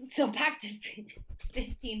know. So back to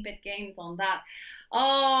 15-bit games on that.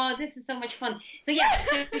 Oh, this is so much fun. So yeah,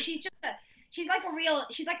 so she's like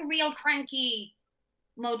a real cranky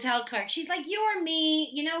motel clerk. She's like you or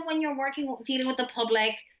me, you know, when you're dealing with the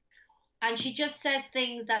public, and she just says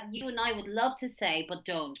things that you and I would love to say but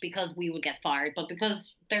don't, because we would get fired. But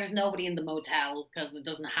because there's nobody in the motel, because it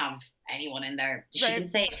doesn't have anyone in there, she can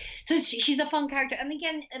say it. So she's a fun character. And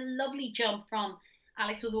again, a lovely jump from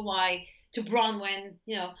Alex with a Y to Bronwyn,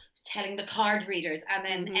 you know, telling the card readers, and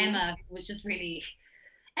then Emma was just really...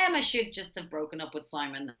 Emma should just have broken up with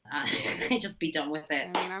Simon and just be done with it.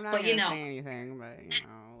 I mean, I'm not going to say anything, but, you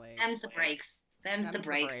know, like... Them's the breaks. Them's the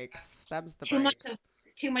breaks. Them's the breaks.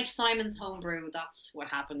 Too much Simon's homebrew. That's what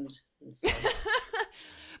happened.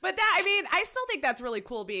 But that, I mean, I still think that's really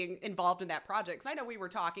cool being involved in that project. Because I know we were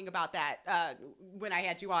talking about that when I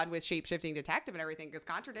had you on with Shapeshifting Detective and everything, because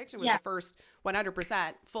Contradiction was the first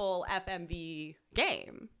 100% full FMV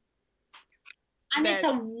game. And it's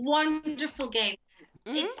a wonderful game.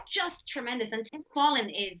 It's just tremendous. And Tim Fallon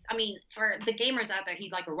is, I mean, for the gamers out there,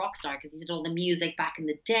 he's like a rock star because he did all the music back in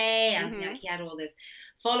the day, and you know, he had all this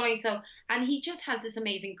following. So, and he just has this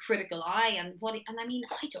amazing critical eye, and I mean,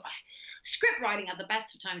 script writing at the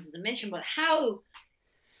best of times is a mission, but how...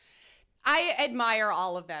 I admire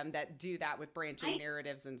all of them that do that with branching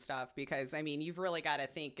narratives and stuff, because, I mean, you've really got to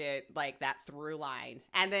think it like that through line.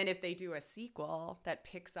 And then if they do a sequel that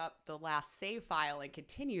picks up the last save file and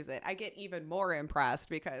continues it, I get even more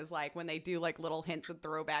impressed, because, like, when they do, like, little hints and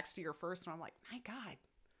throwbacks to your first one, I'm like, my God.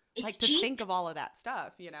 It's like, to think of all of that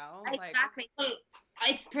stuff, you know? Exactly. Well,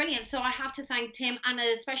 it's brilliant. So I have to thank Tim, and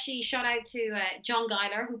especially shout out to John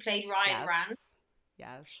Geiler, who played Ryan Rand.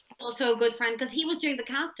 Yes. Also a good friend, because he was doing the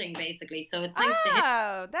casting, basically. So it's nice to him.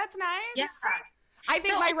 Oh, that's nice. Yeah. I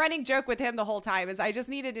think my running joke with him the whole time is I just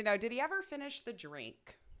needed to know, did he ever finish the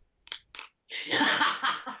drink?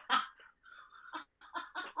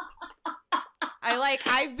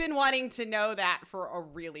 I've been wanting to know that for a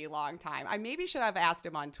really long time. I maybe should have asked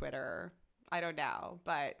him on Twitter. I don't know,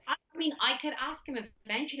 but... I mean, I could ask him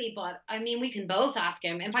eventually, but I mean, we can both ask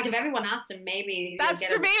him. In fact, if everyone asked him, maybe... That's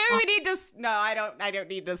true. Maybe we need to... No, I don't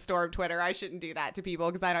need to storm Twitter. I shouldn't do that to people,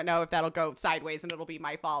 because I don't know if that'll go sideways and it'll be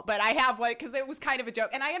my fault. But I have one, because it was kind of a joke.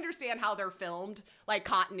 And I understand how they're filmed, like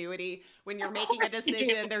continuity. When you're making a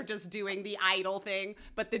decision, they're just doing the idle thing.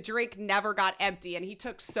 But the drink never got empty, and he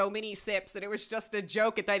took so many sips that it was just a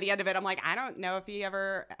joke at the end of it. I'm like, I don't know if he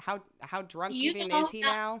ever... How drunk even is he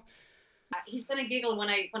now? He's gonna giggle when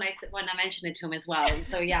I mention it to him as well.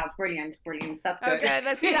 So yeah, brilliant. That's good.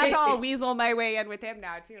 Okay, see, that's all I'll weasel my way in with him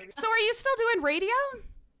now too. So are you still doing radio?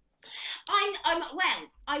 Well,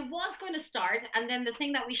 I was going to start, and then the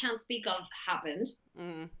thing that we shan't speak of happened.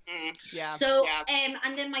 Yeah. So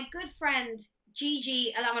and then my good friend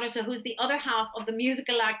Gigi Anarosa, who's the other half of the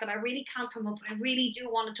musical act that I really can't promote, but I really do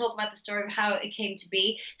want to talk about the story of how it came to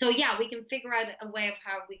be. So yeah, we can figure out a way of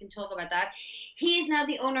how we can talk about that. He is now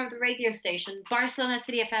the owner of the radio station, Barcelona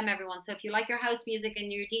City FM, everyone. So if you like your house music and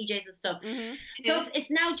your DJs and stuff. So it's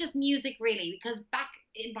now just music, really, because back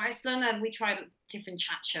in Barcelona, we tried different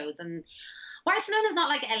chat shows, and Barcelona is not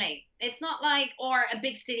like LA. It's not like, or a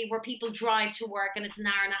big city where people drive to work and it's an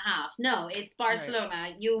hour and a half. No, it's Barcelona.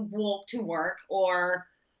 Right. You walk to work, or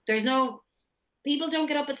there's no, people don't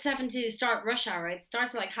get up at 7 to start rush hour. It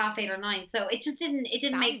starts at like 8:30 or 9. So it just didn't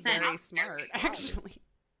make sense. Very smart, actually.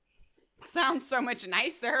 Sounds so much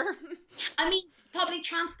nicer. I mean, public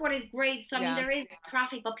transport is great. So I mean, there is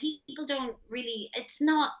traffic, but people don't really,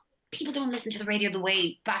 people don't listen to the radio the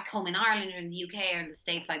way back home in Ireland or in the UK or in the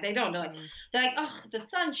States. Like, they don't know. They're like, oh, the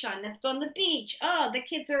sunshine, let's go on the beach. Oh, the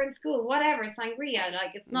kids are in school, whatever, sangria.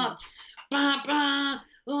 Like, it's not, bah, bah,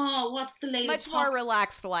 oh, what's the latest? Much more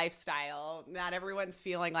relaxed lifestyle. Not everyone's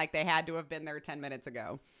feeling like they had to have been there 10 minutes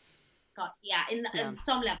ago. God, yeah, Yeah. in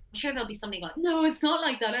some level. I'm sure there'll be somebody going, no, it's not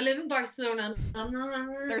like that. I live in Barcelona.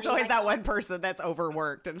 There's always that one person that's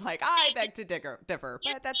overworked and like, I beg to differ,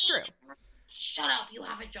 but that's true. Shut up, you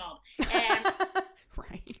have a job.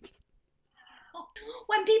 Right.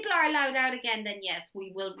 When people are allowed out again, then yes,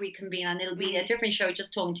 we will reconvene and it'll be a different show,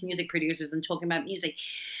 just talking to music producers and talking about music.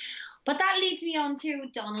 But that leads me on to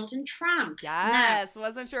Donald and Trump. Yes,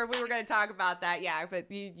 wasn't sure if we were going to talk about that. Yeah,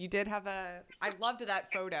 but you did have I loved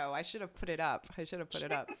that photo. I should have put it up. Here's the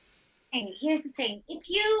thing.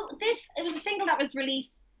 It was a single that was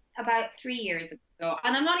released about 3 years ago,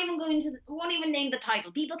 and I'm not even won't even name the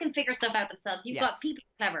title. People can figure stuff out themselves. You've got people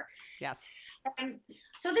clever. Yes.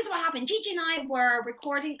 So this is what happened. Gigi and I were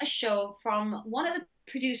recording a show from one of the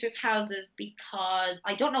producers' houses because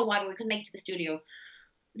I don't know why, but we couldn't make it to the studio.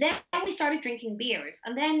 Then we started drinking beers,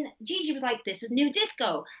 and then Gigi was like, "This is new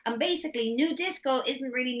disco," and basically, new disco isn't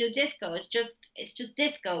really new disco. It's just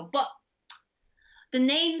disco. But the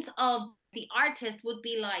names of the artists would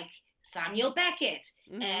be like Samuel Beckett,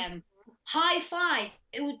 High Five.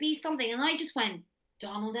 It would be something, and I just went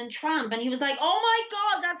Donald and Trump, and he was like, "Oh my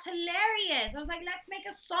God, that's hilarious!" I was like, "Let's make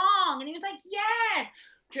a song," and he was like, "Yes."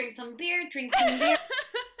 Drink some beer.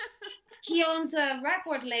 He owns a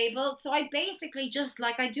record label, so I basically, just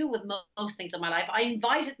like I do with most things in my life, I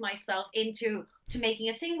invited myself into making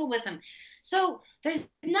a single with him. So there's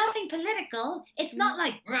nothing political. It's not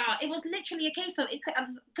like, rah. It was literally a case of,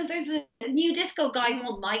 because there's a new disco guy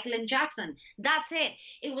called Michael and Jackson. That's it.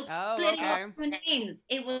 It was splitting up two names.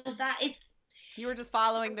 It was that. You were just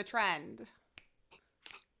following the trend.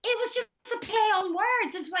 It was just a play on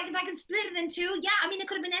words. It was like, if I could split it in two, I mean, it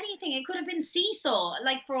could have been anything. It could have been seesaw,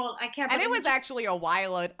 like, for all I care. And it was actually a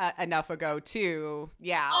while enough ago too.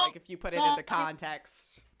 Yeah, like if you put it into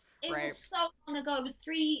context. It was so long ago. It was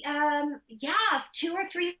 2 or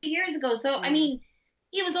 3 years ago. So I mean,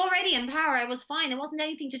 he was already in power. It was fine. There wasn't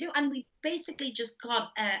anything to do, and we basically just got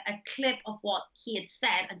a clip of what he had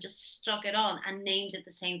said and just stuck it on and named it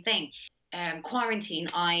the same thing. Quarantine.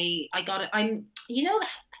 I got it.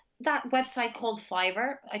 That website called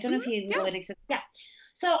Fiverr. I don't know if you know it exists. Yeah.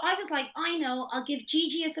 So I was like, I know, I'll give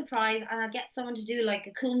Gigi a surprise and I'll get someone to do like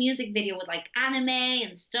a cool music video with like anime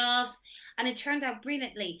and stuff. And it turned out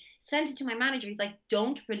brilliantly. Sent it to my manager. He's like,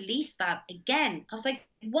 don't release that again. I was like,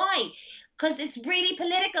 why? Because it's really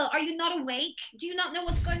political. Are you not awake? Do you not know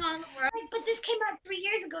what's going on in the world? Like, but this came out 3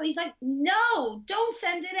 years ago. He's like, no, don't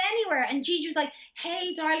send it anywhere. And Gigi was like,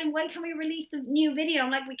 hey, darling, when can we release the new video?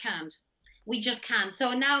 I'm like, we can't. We just can't.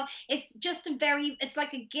 So now it's just it's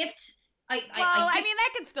like a gift. I mean, that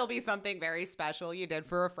could still be something very special you did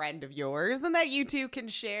for a friend of yours and that you two can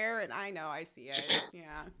share. And I know, I see it.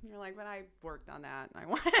 Yeah. You're like, but I worked on that and I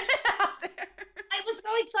want it out there. I was so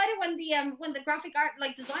excited when the graphic art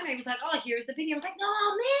designer was like, oh, here's the video. I was like,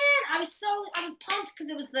 oh man, I was pumped because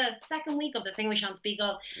it was the second week of the thing we shan't speak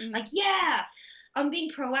of. Like, yeah. I'm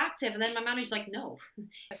being proactive, and then my manager's like, no.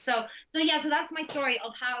 So that's my story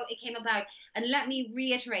of how it came about. And let me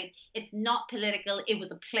reiterate, it's not political. It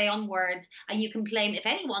was a play on words, and you can blame, if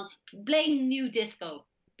anyone, blame new disco,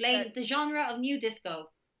 blame the genre of new disco.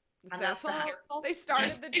 And that's they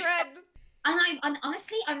started the trend. And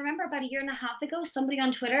honestly, I remember about 1.5 years ago, somebody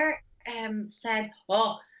on Twitter said,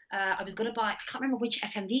 I was going to buy, I can't remember which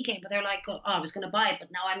FMV game, but they're like, I was going to buy it,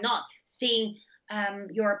 but now I'm not, seeing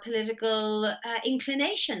your political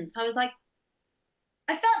inclinations. I was like,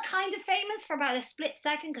 I felt kind of famous for about a split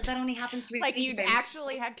second because that only happens to be like you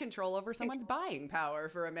actually had control over someone's buying power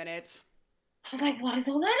for a minute. I was like, what is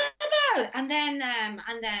all that about? And then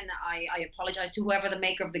I apologized to whoever the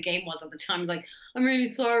maker of the game was at the time. Like, I'm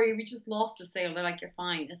really sorry, we just lost a sale. They're like, you're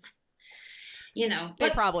fine. They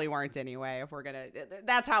probably weren't anyway. If we're gonna,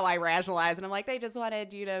 that's how I rationalize, and I'm like, they just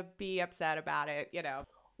wanted you to be upset about it,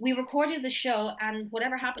 We recorded the show, and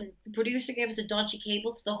whatever happened, the producer gave us a dodgy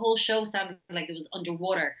cable, so the whole show sounded like it was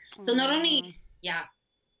underwater. So not only,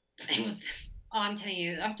 it was. Oh, I'm telling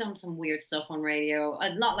you, I've done some weird stuff on radio.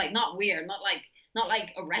 Not weird, not like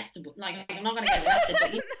arrestable. Like, I'm not gonna get arrested. But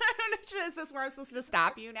I don't know. Is this where I'm supposed to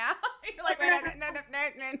stop you now? You're like,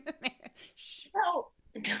 no.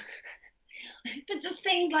 But just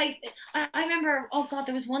things like, I remember. Oh God,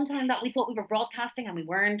 there was one time that we thought we were broadcasting, and we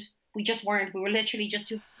weren't. We just weren't. We were literally just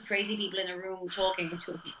two crazy people in a room talking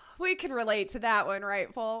to me. We can relate to that one,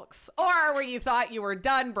 right, folks? Or where you thought you were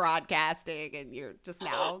done broadcasting and you're just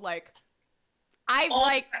now like,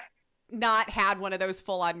 I've not had one of those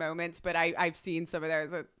full-on moments, but I've seen some of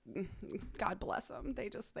those. God bless them. They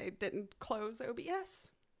didn't close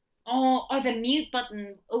OBS. Oh, or the mute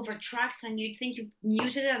button over tracks, and you'd think you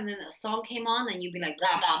muted it, and then a song came on, and you'd be like,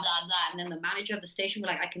 blah, blah, blah, blah. And then the manager of the station would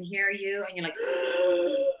be like, I can hear you. And you're like,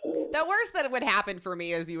 The worst that would happen for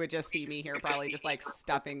me is you would just see me here probably just like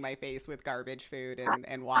stuffing my face with garbage food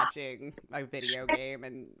and watching a video game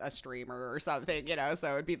and a streamer or something, you know,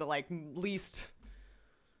 so it'd be the like least.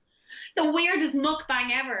 the weirdest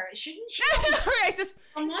mukbang ever. Shouldn't she? Right, just,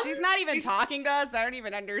 she's not even talking to us. I don't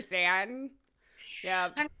even understand. Yeah.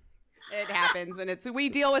 It happens, and we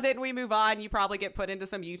deal with it and we move on. You probably get put into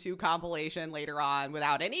some YouTube compilation later on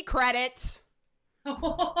without any credit. At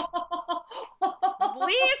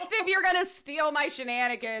least if you're gonna steal my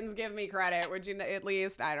shenanigans, give me credit. Would you at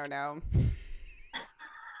least? I don't know.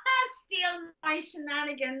 Steal my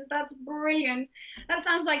shenanigans. That's brilliant. That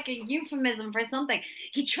sounds like a euphemism for something.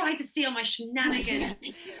 He tried to steal my shenanigans.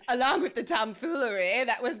 Along with the tomfoolery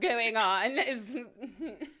that was going on.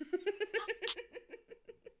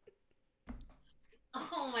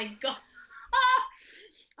 Oh my God.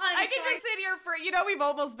 I can just sit here for, you know, we've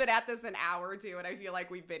almost been at this an hour or two, and I feel like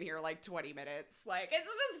we've been here like 20 minutes. Like, it's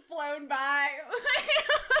just flown by.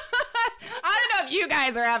 I don't know if you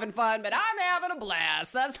guys are having fun, but I'm having a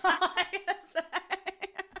blast. That's all I can say.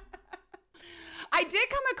 I did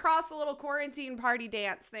come across a little quarantine party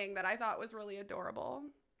dance thing that I thought was really adorable.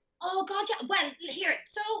 Oh God, yeah. Well, here,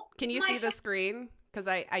 so can you see the screen? Because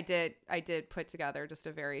I did put together just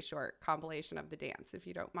a very short compilation of the dance, if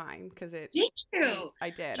you don't mind. Because it did you? I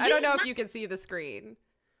did. I don't know if you can see the screen.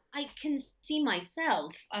 I can see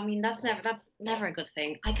myself. I mean, that's never a good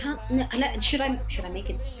thing. I can't. Should I make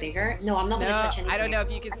it bigger? No, I'm not going to touch anything. I don't know if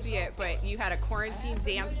you can see it, but you had a quarantine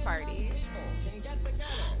dance party.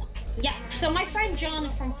 Yeah. So my friend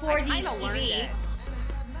John from 4D TV.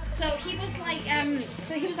 So he was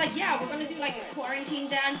like, yeah, we're gonna do like a quarantine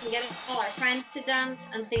dance and get all our friends to dance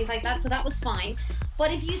and things like that. So that was fine.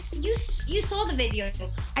 But if you saw the video,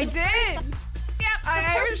 I did. Yeah,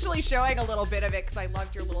 I was actually showing a little bit of it because I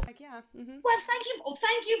loved your little. Like, yeah. Mm-hmm. Well,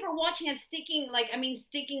 thank you for watching and sticking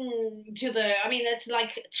to the. I mean, it's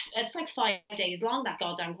like 5 days long, that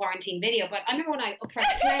goddamn quarantine video. But I remember when I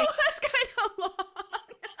pressed play. It was kind of long.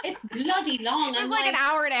 It's bloody long. It was like an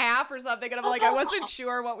hour and a half or something, and I'm like, I wasn't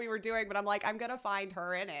sure what we were doing, but I'm like, I'm gonna find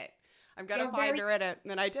her in it. I'm gonna find her in it,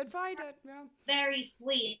 and I did find it. Yeah. Very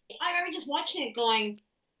sweet. I remember just watching it, going,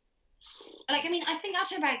 like, I mean, I think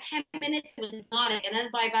after about 10 minutes it was hypnotic, and then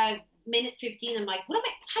by about minute 15, I'm like,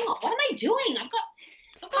 hang on, what am I doing? I've got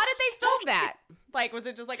How did they film that? Like, was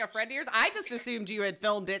it just like a friend of yours? I just assumed you had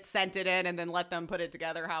filmed it, sent it in, and then let them put it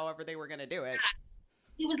together however they were gonna do it.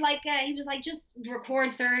 He was like, just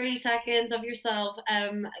record 30 seconds of yourself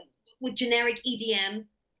with generic EDM,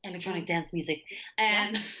 electronic dance music.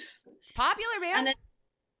 Yeah. It's popular, man. And then,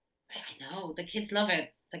 I know, the kids love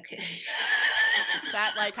it. Is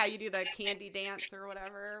that like how you do the candy dance or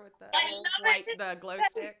whatever with the glow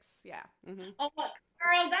sticks? Yeah. Mm-hmm. Oh,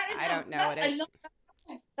 girl, that is. I don't know what it is.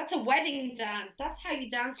 That's a wedding dance. That's how you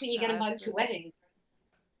dance when you get invited to weddings.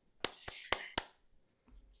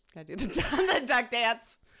 Gotta do the duck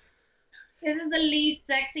dance. This is the least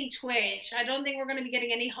sexy Twitch. I don't think we're going to be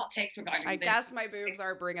getting any hot takes regarding this. I guess my boobs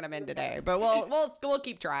aren't bringing them in today, but we'll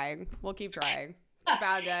keep trying. We'll keep trying. It's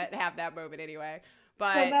bound to have that moment anyway.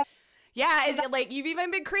 But yeah, like you've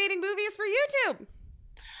even been creating movies for YouTube.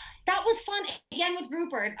 That was fun again with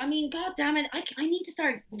Rupert. I mean, god damn it, I need to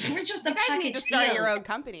start. We're just you guys need to start your own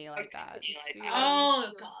company like that.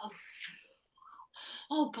 Oh god.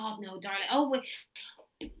 Oh god, no, darling. Oh wait.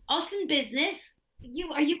 Us in business?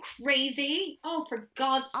 Are you crazy? Oh, for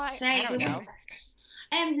God's sake! I don't know.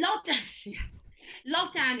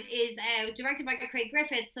 Lockdown is directed by Craig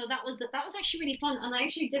Griffiths, so that was actually really fun, and I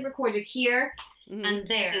actually did record it here and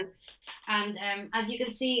there, and as you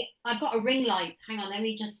can see, I've got a ring light. Hang on, let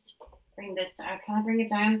me just bring this down. Can I bring it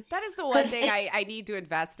down? That is the one thing I need to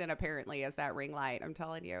invest in. Apparently, is that ring light. I'm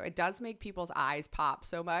telling you, it does make people's eyes pop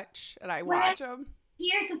so much, and I watch them.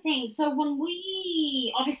 Here's the thing. So when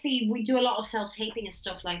we do a lot of self-taping and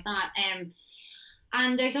stuff like that,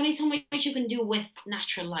 and there's only so much you can do with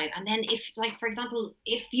natural light. And then if, like, for example,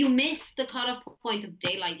 if you miss the cutoff point of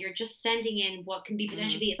daylight, you're just sending in what can be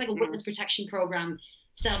potentially, it's like a witness protection program,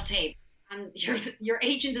 self-tape. And your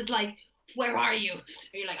agent is like, where are you? And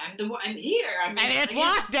you're like, I'm here. And it's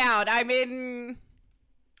lockdown. I'm in...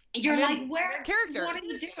 You're like, where? Character. What are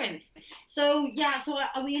you doing? So yeah,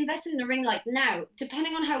 we invested in a ring light. Now,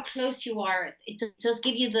 depending on how close you are, it does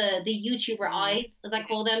give you the YouTuber eyes, as I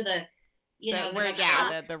call them.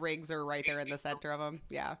 The rings are right there in the center of them.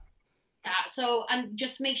 Yeah. Yeah. So, and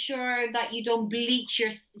just make sure that you don't bleach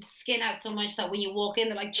your skin out so much that when you walk in,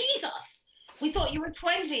 they're like, Jesus. We thought you were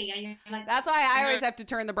 20. And you're like, That's why I always have to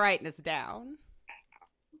turn the brightness down.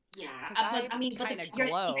 Yeah, but I mean, but kind of it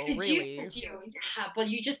glow, really. you. Yeah, but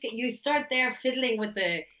you start there fiddling with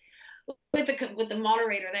the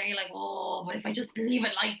moderator there. You're like, oh, but if I just leave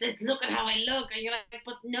it like this, look at how I look. And you're like,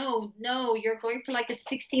 but no, you're going for like a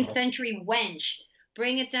 16th century wench.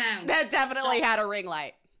 Bring it down. That definitely had a ring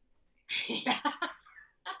light. Yeah.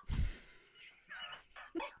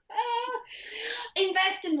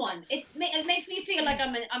 Invest in one. It makes me feel like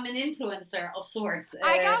I'm an influencer of sorts.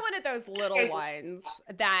 I got one of those little ones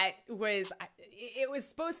that was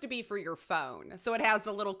supposed to be for your phone. So it has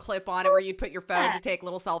the little clip on it where you'd put your phone to take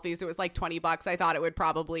little selfies. It was like $20. I thought it would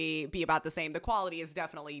probably be about the same. The quality is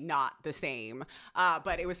definitely not the same.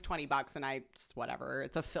 But it was $20 and whatever.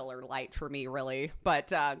 It's a filler light for me, really.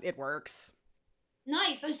 But it works.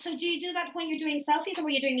 Nice. So do you do that when you're doing selfies, or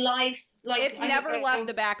when you're doing live? Like, it's never left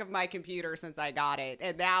the back of my computer since I got it,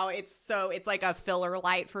 and now it's like a filler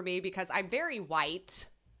light for me because I'm very white,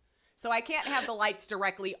 so I can't have the lights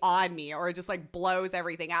directly on me, or it just like blows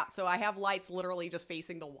everything out. So I have lights literally just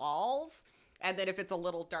facing the walls, and then if it's a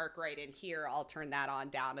little dark right in here, I'll turn that on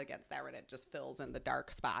down against there, and it just fills in the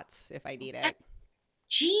dark spots if I need it.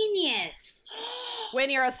 Genius. When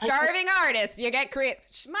you're a starving artist, you get creative.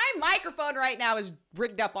 My microphone right now is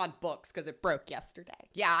rigged up on books because it broke yesterday.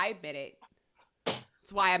 Yeah, I admit it.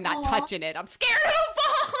 That's why I'm not touching it. I'm scared it'll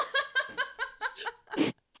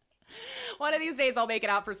fall. One of these days I'll make it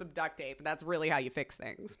out for some duct tape, and that's really how you fix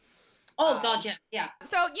things. Oh, God, yeah.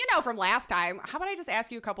 So, from last time, how about I just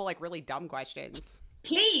ask you a couple like really dumb questions?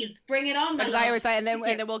 Please bring it on. Because I always say, and then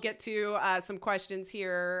we'll get to some questions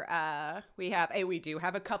here. We do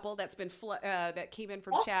have a couple that's been that came in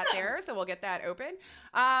from chat there, so we'll get that open.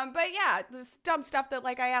 But yeah, this dumb stuff that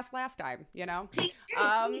like I asked last time, Please.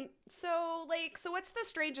 So what's the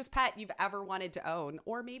strangest pet you've ever wanted to own,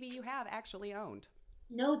 or maybe you have actually owned?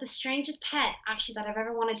 No, the strangest pet actually that I've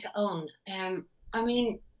ever wanted to own. I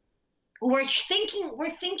mean, we're thinking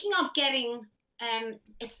of getting.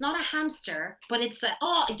 It's not a hamster, but it's a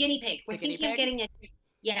guinea pig. We're thinking of getting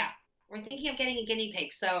we're thinking of getting a guinea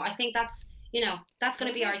pig. So I think that's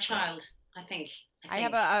going to be our child. I think. I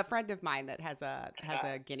have a friend of mine that has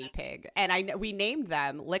a guinea pig, and we named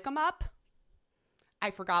them Lick 'em Up. I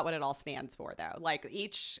forgot what it all stands for though. Like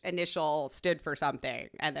each initial stood for something,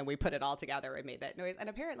 and then we put it all together and made that noise. And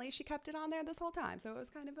apparently she kept it on there this whole time, so it was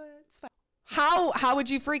kind of it's fun. How would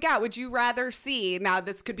you freak out? Would you rather see, now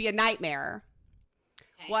this could be a nightmare,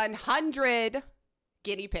 100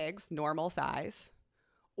 guinea pigs, normal size,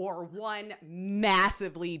 or one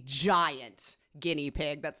massively giant guinea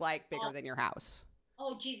pig that's like bigger than your house?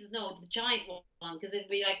 Oh, Jesus, no, the giant one, because it'd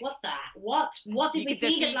be like, what did we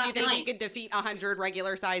feed last night? You think you could defeat 100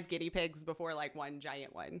 regular sized guinea pigs before like one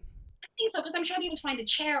giant one? I think so, because I'm sure I'd be able to find a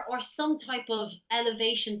chair or some type of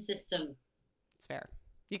elevation system. It's fair.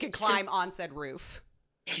 You can climb on said roof.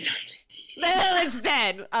 Exactly.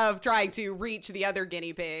 Instead of trying to reach the other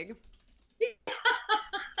guinea pig.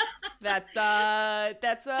 That's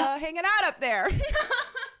hanging out up there.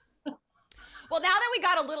 Well, now that we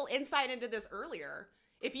got a little insight into this earlier,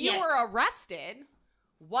 if you were arrested,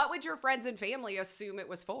 what would your friends and family assume it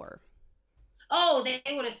was for? Oh, they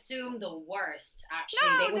would assume the worst,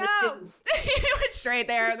 actually. No. They went straight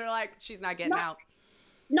there and they're like, she's not getting out.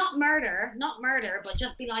 Not murder, but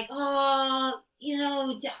just be like, oh,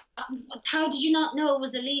 how did you not know it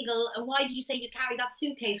was illegal? And why did you say you carry that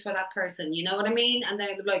suitcase for that person? You know what I mean? And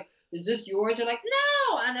they're like, is this yours? You're like,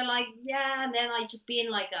 no. And they're like, yeah. And then I'd just be in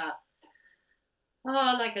like a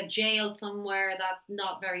jail somewhere that's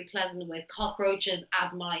not very pleasant with cockroaches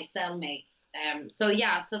as my cellmates. So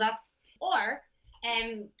that's, or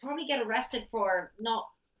probably get arrested for not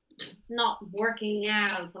working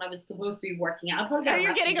out when I was supposed to be working out.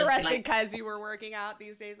 You're getting arrested because you were working out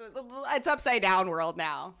these days. It's upside down world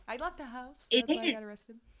now. I left the house. That's why I got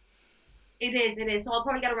arrested. It is. So I'll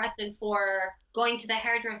probably get arrested for going to the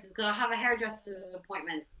hairdresser's because I have a hairdresser's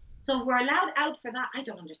appointment. So we're allowed out for that. I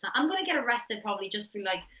don't understand. I'm going to get arrested probably just for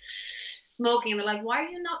like smoking. And they're like, why are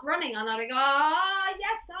you not running? And I'm like,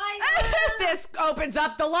 yes, I am. This opens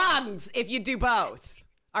up the lungs if you do both.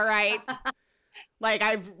 All right. Like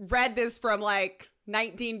I've read this from like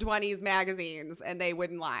 1920s magazines and they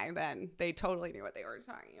wouldn't lie then. They totally knew what they were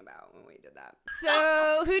talking about when we did that.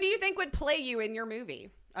 So who do you think would play you in your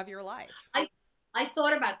movie of your life? I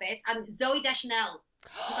thought about this, and Zooey Deschanel.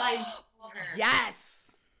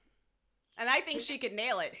 Yes. And I think she could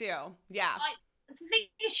nail it too. Yeah. The thing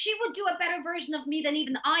is, she would do a better version of me than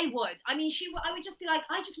even I would. I mean, I would just be like,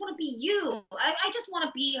 I just want to be you. I just want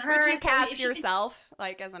to be her. Would you cast yourself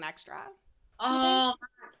like as an extra? Oh,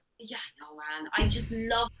 Yeah, I know, man. I just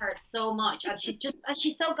love her so much, and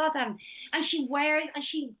she's so goddamn, and she wears and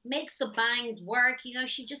she makes the bangs work. You know,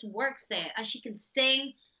 she just works it, and she can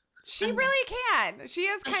sing. She And really can. She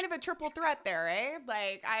is kind of a triple threat there, eh?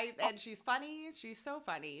 And she's funny. She's so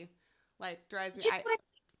funny. Like, drives me. do you know what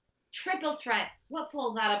triple threats. What's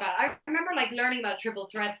all that about? I remember like learning about triple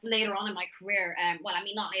threats later on in my career. Well, I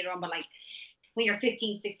mean, not later on, but like when you're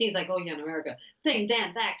 15, 16, it's like, oh yeah, in America, sing,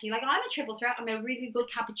 dance, act. You're like, I'm a triple threat. I'm a really good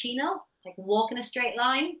cappuccino, like walk in a straight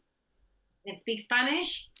line and speak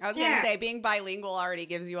Spanish. I was going to say, being bilingual already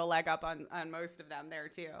gives you a leg up on most of them there,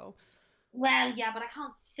 too. Well, yeah, but I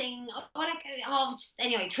can't sing. Just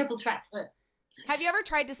anyway, triple threat. Have you ever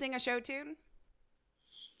tried to sing a show tune?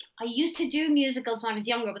 I used to do musicals when I was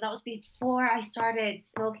younger, but that was before I started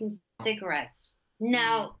smoking cigarettes.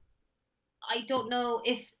 Now, I don't know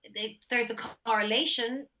if there's a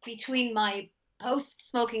correlation between my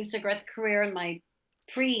post-smoking cigarettes career and my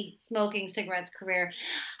pre-smoking cigarettes career,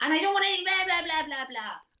 and I don't want any blah blah blah blah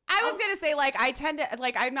blah. I was gonna say, like, I tend to,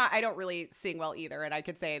 like, I don't really sing well either, and I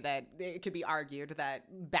could say that it could be argued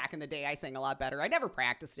that back in the day I sang a lot better. I never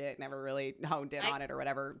practiced it, never really honed in on it or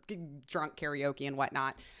whatever, drunk karaoke and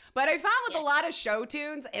whatnot. But I found with a lot of show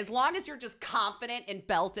tunes, as long as you're just confident and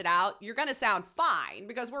belt it out, you're gonna sound fine,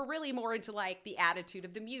 because we're really more into, like, the attitude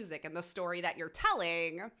of the music and the story that you're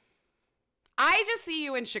telling. I just see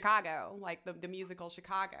you in Chicago, like the musical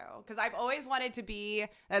Chicago, because I've always wanted to be,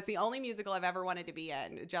 that's the only musical I've ever wanted to be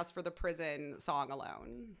in, just for the prison song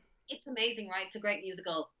alone. It's amazing, right? It's a great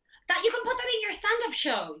musical. That you can put that in your stand-up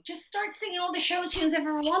show. Just start singing all the show tunes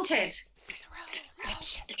everyone wanted.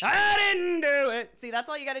 I didn't do it. See, that's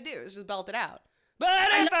all you got to do is just belt it out. But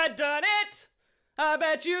if I'd done it, I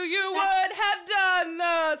bet you would have done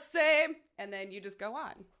the same. And then you just go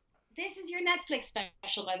on. This is your Netflix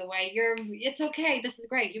special, by the way. It's okay. This is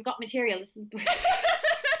great. You've got material. This is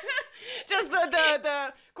just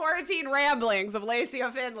the quarantine ramblings of Lacey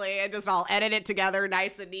O'Finley, and just all edit it together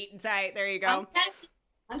nice and neat and tight. There you go.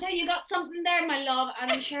 I'm telling you, got something there, my love, and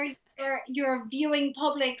I'm sure your viewing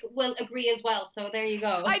public will agree as well. So there you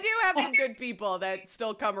go. I do have some good people that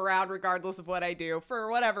still come around regardless of what I do. For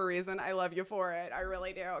whatever reason, I love you for it. I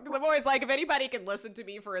really do. Because I'm always like, if anybody can listen to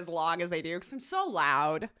me for as long as they do, because I'm so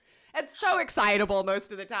loud. It's so excitable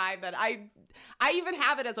most of the time that I even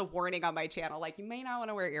have it as a warning on my channel. Like, you may not want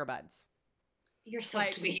to wear earbuds. You're so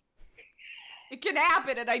sweet. It can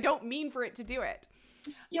happen, and I don't mean for it to do it.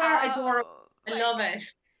 You're adorable. I love it.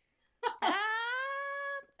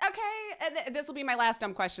 Okay, and this will be my last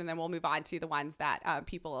dumb question, then we'll move on to the ones that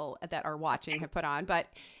people that are watching have put on. But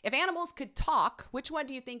if animals could talk, which one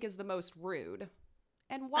do you think is the most rude?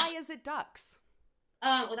 And why is it ducks?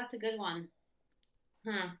 Well, that's a good one.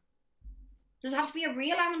 Does it have to be a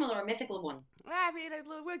real animal or a mythical one? I mean,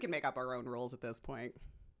 we can make up our own rules at this point.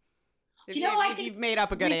 You've made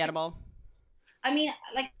up a good animal. I mean,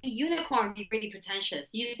 like a unicorn would be really pretentious.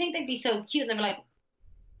 You'd think they'd be so cute, and they'd be like...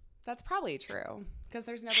 That's probably true, because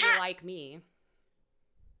there's nobody like me.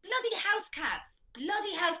 Bloody house cats.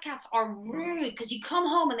 Bloody house cats are rude, because you come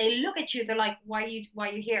home and they look at you, they're like, why are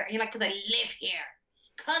you here? And you're like, because I live here.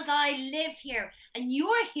 Because I live here. And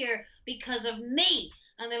you're here because of me.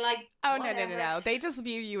 And they're like, oh, no. They just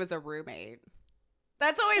view you as a roommate.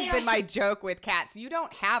 That's always been my joke with cats. You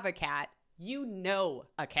don't have a cat. You know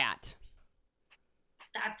a cat.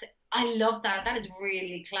 I love that. That is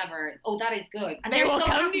really clever. Oh, that is good. And they will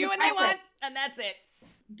come to you when they want, and that's it.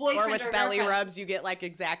 Boyfriend or with belly rubs, you get like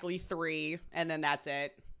exactly 3, and then that's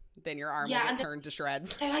it. Then your arm will get turned to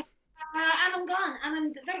shreds. They're like, and I'm gone.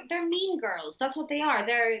 And they're mean girls. That's what they are.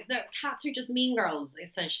 Their cats are just mean girls,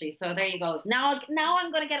 essentially. So there you go. Now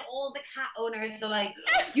I'm gonna get all the cat owners to like,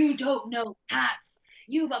 you don't know cats.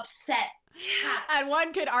 You've upset cats. And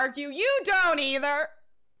one could argue, you don't either.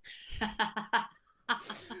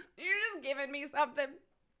 You're just giving me something.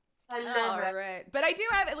 I love it. All right. But I do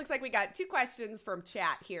have, it looks like we got 2 questions from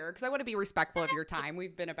chat here, because I want to be respectful of your time.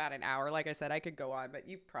 We've been about an hour. Like I said, I could go on, but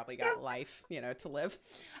you probably got life, to live.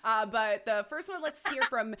 But the first one, let's hear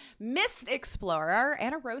from Mist Explorer.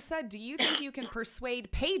 Anarosa, do you think you can persuade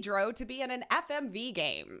Pedro to be in an FMV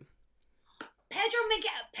game? Pedro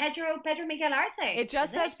Miguel Arce. It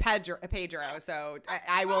just says Pedro, so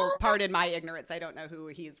I will pardon my ignorance. I don't know who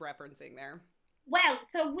he's referencing there. Well,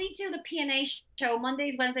 so we do the P&A show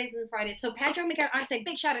Mondays, Wednesdays, and Fridays. So Pedro Miguel Arce,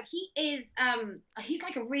 big shout out. He is he's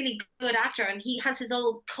like a really good actor, and he has his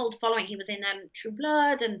old cult following. He was in True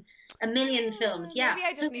Blood and a million films. Yeah. Maybe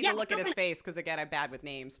I just So, need yeah, to look at his face because again, I'm bad with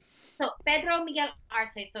names. so Pedro Miguel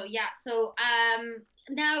Arce. So yeah. So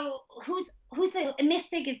now who's the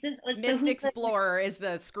Mystic? Is this so? Mist Who's the Explorer is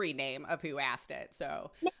the screen name of who asked it.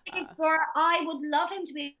 So Mystic Explorer? I would love him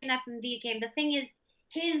to be an FMV game. The thing is,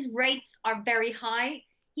 his rates are very high.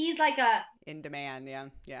 He's like a. in demand, yeah,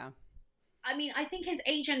 yeah. I mean, I think his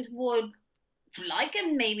agent would like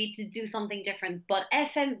him maybe to do something different, but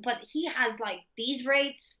he has like these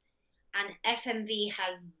rates, and FMV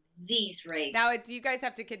has these rates. Now, do you guys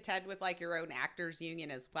have to contend with like your own actors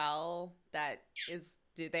union as well?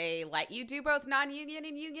 Do they let you do both non-union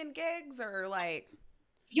and union gigs, or like?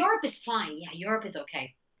 Europe is fine. Yeah, Europe is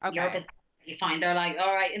okay. Okay. Europe is absolutely fine. They're like,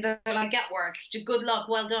 all right, and they're like, get work, good luck,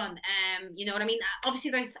 well done. You know what I mean?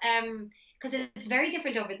 Obviously, there's because it's very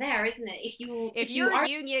different over there, isn't it? If you're are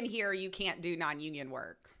union here, you can't do non-union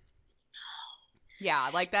work. Yeah,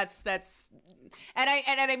 like that's and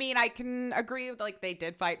I mean I can agree with like they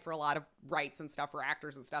did fight for a lot of rights and stuff for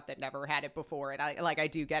actors and stuff that never had it before, and I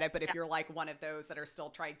do get it, but if you're like one of those that are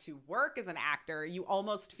still trying to work as an actor, you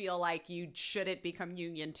almost feel like you shouldn't become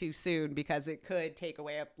union too soon because it could take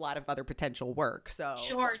away a lot of other potential work. So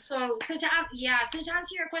sure. So to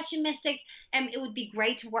answer your question, Mystic, it would be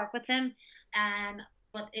great to work with him,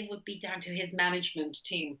 but it would be down to his management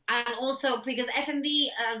team. And also because FMV,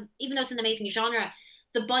 even though it's an amazing genre,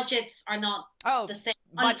 the budgets are not the same.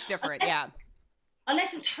 Much different, yeah.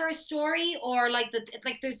 Unless it's her story or like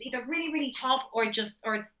there's either really, really top or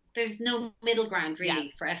there's no middle ground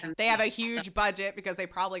really for FMV. They have a huge budget because they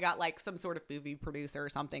probably got like some sort of movie producer or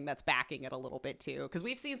something that's backing it a little bit too. Because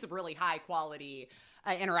we've seen some really high quality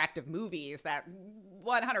interactive movies that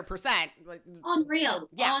 100% unreal.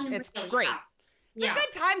 Yeah, unreal, it's great. Yeah. It's a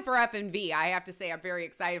good time for FMV. I have to say, I'm very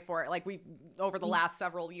excited for it. Like over the last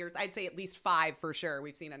several years, I'd say at least 5 for sure.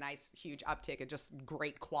 We've seen a nice, huge uptick in just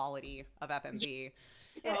great quality of FMV.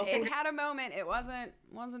 It had a moment. It wasn't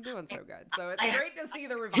doing so good. So it's great to see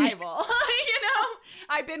the revival.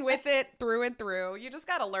 I've been with it through and through. You just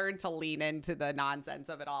got to learn to lean into the nonsense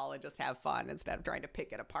of it all and just have fun instead of trying to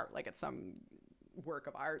pick it apart like it's some work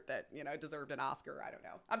of art that deserved an Oscar. I don't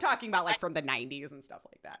know. I'm talking about like from the 90s and stuff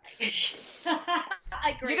like that.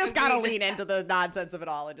 You just gotta lean into the nonsense of it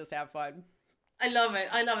all and just have fun. I love it.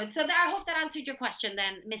 So I hope that answered your question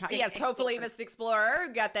then, Mystic. Yes, hopefully Mist Explorer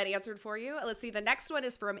got that answered for you. Let's see. The next one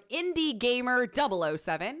is from Indie Gamer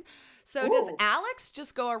 007. So does Alex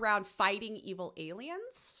just go around fighting evil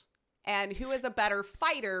aliens? And who is a better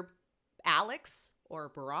fighter, Alex or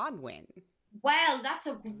Bronwyn? Well, that's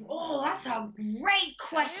a great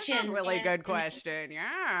question. That's a really good question.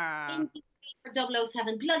 Yeah.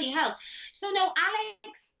 007, bloody hell. So no,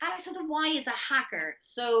 Alex with a Y is a hacker.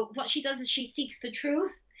 So what she does is she seeks the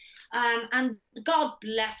truth. And God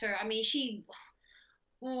bless her. I mean,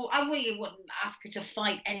 I really wouldn't ask her to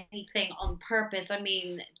fight anything on purpose. I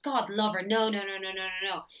mean, God love her. No.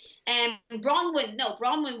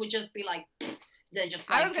 Bronwyn would just be like,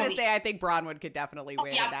 I was going to say, I think Bronwyn could definitely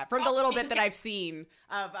win in that. From the little bit that I've seen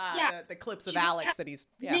of the clips of Alex that he's...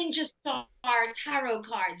 Yeah. Ninja Star tarot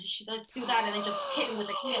cards. She does do that and then just hit him with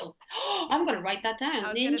a kill. I'm going to write that down.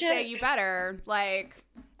 I was going to say, you better. Like,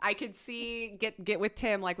 I could see, get with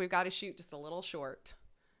Tim, like, we've got to shoot just a little short.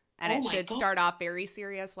 And it should start off very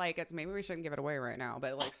serious. Like, maybe we shouldn't give it away right now.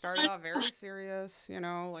 But, like, start off very serious,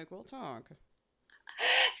 like, we'll talk.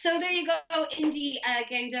 So there you go, Indie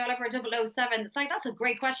Game Developer 007. Like, that's a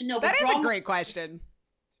great question. No, but that is a great question.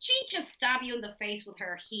 She'd just stab you in the face with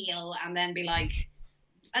her heel and then be like,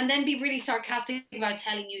 and then be really sarcastic about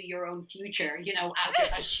telling you your own future,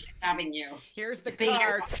 as she's stabbing you. Here's the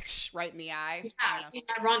card, right in the eye. Yeah,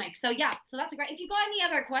 ironic. So that's a great. If you got any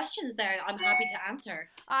other questions there, I'm happy to answer.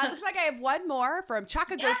 Looks like I have one more from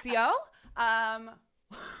Chakagozio.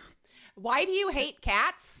 Why do you hate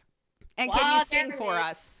cats? And can you sing for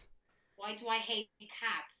us? Why do I hate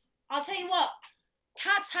cats? I'll tell you what.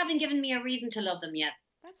 Cats haven't given me a reason to love them yet.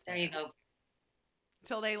 There you go.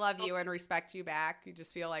 Till they love you and respect you back. You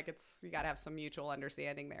just feel like you got to have some mutual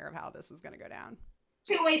understanding there of how this is going to go down.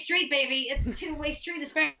 Two-way street, baby. It's a two-way street,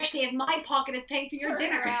 especially if my pocket is paying for your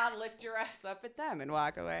dinner. Turn around, lift your ass up at them and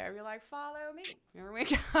walk away. I'd be like, follow me. Here we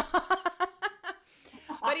go.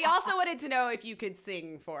 But he also wanted to know if you could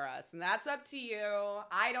sing for us, and that's up to you.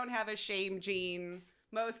 I don't have a shame gene.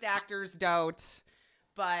 Most actors don't,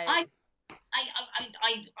 but I'm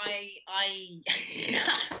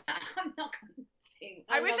not going to sing.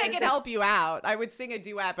 I wish I could help you out. I would sing a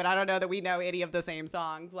duet, but I don't know that we know any of the same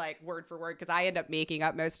songs, like word for word, because I end up making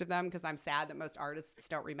up most of them because I'm sad that most artists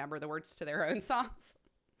don't remember the words to their own songs.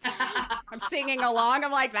 I'm singing along.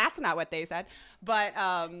 I'm like, that's not what they said. But,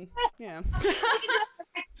 yeah.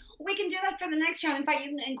 We for the next show. In fact, you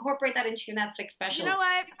can incorporate that into your Netflix special. You know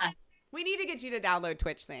what? We need to get you to download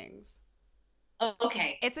Twitch Sings. Oh,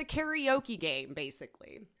 okay. It's a karaoke game,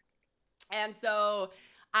 basically. And so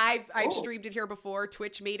I've streamed it here before.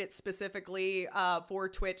 Twitch made it specifically for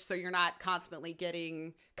Twitch, so you're not constantly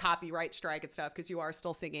getting copyright strike and stuff, because you are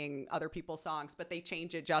still singing other people's songs, but they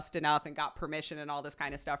change it just enough and got permission and all this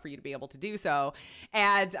kind of stuff for you to be able to do so.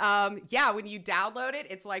 And yeah, when you download it,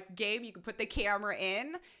 it's like a game. You can put the camera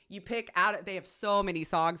in, you pick out, they have so many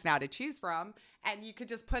songs now to choose from, and you could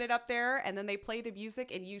just put it up there, and then they play the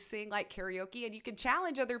music and you sing like karaoke, and you can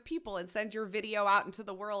challenge other people and send your video out into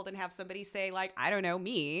the world and have somebody say, like, I don't know,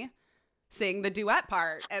 me sing the duet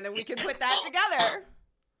part, and then we can put that together.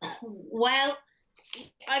 Well,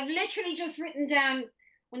 I've literally just written down,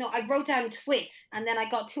 well, no, I wrote down twit, and then I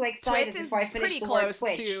got too excited before I finished the word twitch.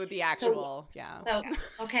 Pretty close to the actual, So,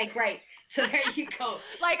 okay, great. So there you go.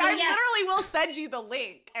 Like, so, I literally will send you the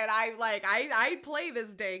link, and I play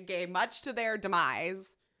this dang game, much to their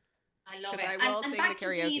demise. I love it. I will sing back the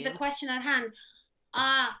karaoke. To the question at hand.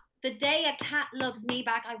 The day a cat loves me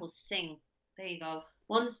back, I will sing. There you go.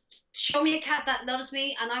 Show me a cat that loves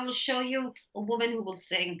me, and I will show you a woman who will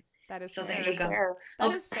sing. That is so fair. There you go.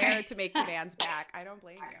 That is fair to make demands back. I don't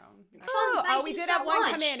blame you. We did so have one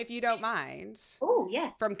much. come in, if you don't mind. Oh,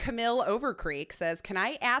 yes. From Camille Overcreek says, can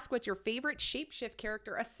I ask what's your favorite shapeshift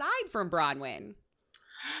character aside from Bronwyn?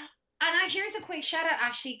 And here's a quick shout out,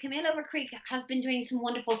 actually. Camille Overcreek has been doing some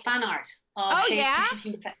wonderful fan art. Yeah?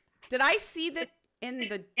 Did I see that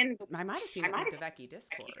I might have seen it in the Devecki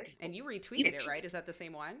Discord. And you retweeted it, right? Is that the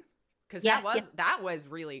same one? Because that was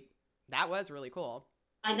really cool.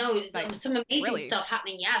 I know, like, some amazing stuff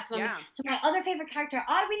happening. Yes. So my other favorite character,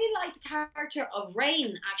 I really like the character of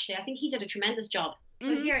Rain. Actually, I think he did a tremendous job.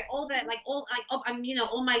 So here, all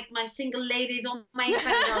my single ladies, all my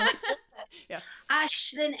friends,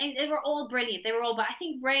 Ashlyn, and they were all brilliant. But I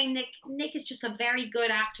think Rain, Nick is just a very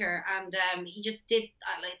good actor, and he just did.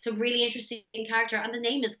 It's a really interesting character, and the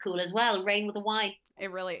name is cool as well. Rain with a Y.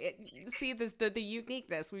 It really. See, the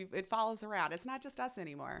uniqueness. It follows around. It's not just us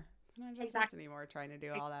anymore. It's not just us anymore trying to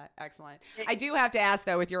do all that. Excellent. I do have to ask,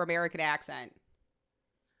 though, with your American accent,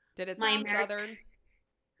 did it sound Southern?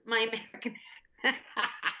 My American.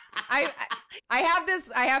 I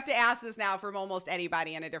have to ask this now from almost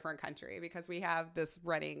anybody in a different country, because we have this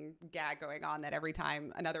running gag going on that every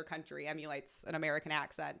time another country emulates an American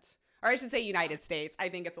accent, or I should say United States, I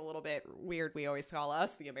think it's a little bit weird. We always call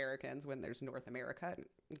us the Americans when there's North America. It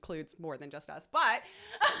includes more than just us, but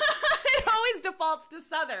it always defaults to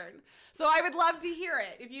Southern. So I would love to hear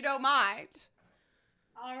it, if you don't mind.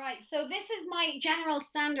 All right. So this is my general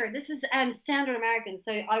standard. This is standard American.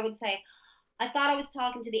 So I would say, I thought I was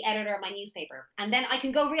talking to the editor of my newspaper. And then I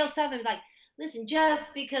can go real Southern, like, listen, just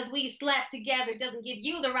because we slept together doesn't give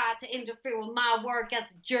you the right to interfere with my work as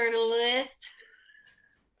a journalist.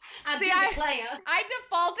 I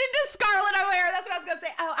defaulted to Scarlett O'Hara. That's what I was going to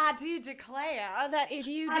say. Oh, I do declare that if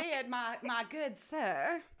you did, my good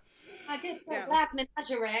sir. I did Black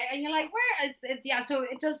Menagerie, and you're like, where? It's so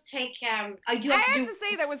it does take, I have to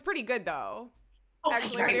say that was pretty good, though.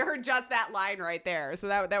 Actually, when you heard just that line right there. So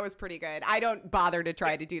that was pretty good. I don't bother to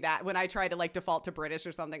try to do that. When I try to like default to British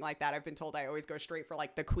or something like that, I've been told I always go straight for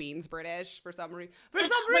like the Queen's British for some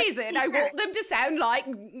reason. I want them to sound like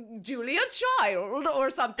Julia Child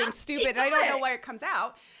or something stupid. And I don't know where it comes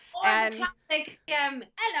out. Or and classic,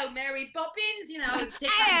 hello, Mary Poppins,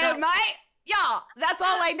 hello, mate. Yeah, that's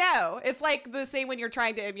all I know. It's like the same when you're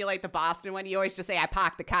trying to emulate the Boston one. You always just say, I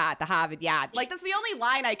parked the car at the Harvard Yard. Like, that's the only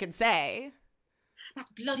line I can say. That's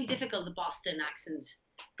bloody difficult, the Boston accent.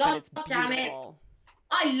 God damn it.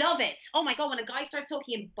 I love it. Oh my God, when a guy starts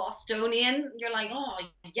talking in Bostonian, you're like, oh,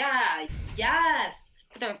 yeah, yes.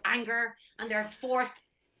 Their anger and their fourth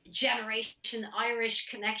generation Irish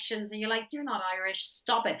connections. And you're like, you're not Irish.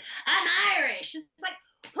 Stop it. I'm Irish. It's like,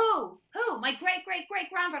 who? My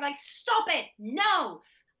great-great-great-grandfather. Like, stop it. No.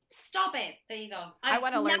 Stop it. There you go. I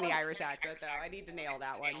want to learn the Irish accent, though. I need to nail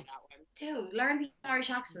that one. Dude, learn the Irish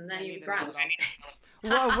accent, then you'll be grand.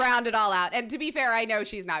 We'll round it all out. And to be fair, I know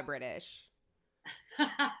she's not British.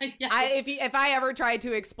 If I ever tried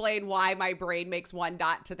to explain why my brain makes one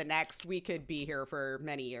dot to the next, we could be here for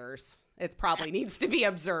many years. It probably needs to be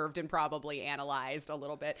observed and probably analyzed a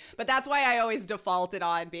little bit. But that's why I always defaulted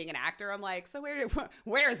on being an actor. I'm like, so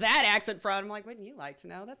where's that accent from? I'm like, wouldn't you like to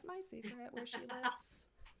know? That's my secret, where she lives.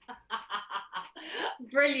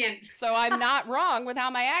 Brilliant. So I'm not wrong with how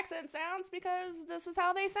my accent sounds, because this is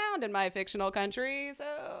how they sound in my fictional country.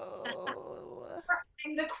 So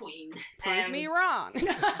I'm the queen. Prove me wrong.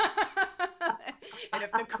 And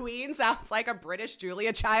if the Queen sounds like a British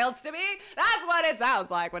Julia Childs to me, that's what it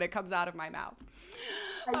sounds like when it comes out of my mouth.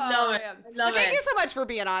 I love it. Man. But thank you so much for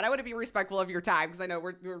being on. I want to be respectful of your time because I know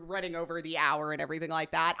we're running over the hour and everything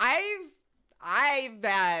like that. I've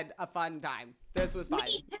had a fun time. This was fun.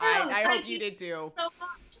 I hope you did too. So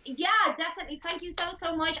much. Yeah, definitely. Thank you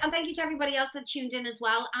so much. And thank you to everybody else that tuned in as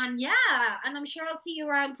well. And yeah, and I'm sure I'll see you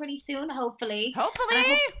around pretty soon, hopefully.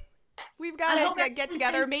 We've got to get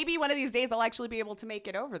together. Maybe one of these days I'll actually be able to make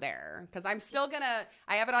it over there because I'm still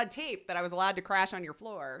I have it on tape that I was allowed to crash on your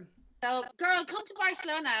floor. So, girl, come to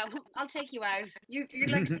Barcelona. I'll take you out. You're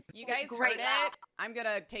like, you guys heard it. I'm going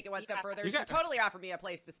to take it one step further. She totally offered me a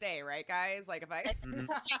place to stay, right, guys? Like if I...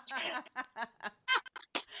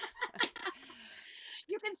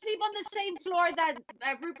 You can sleep on the same floor that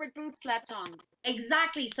Rupert Booth slept on.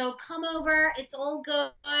 Exactly. So come over. It's all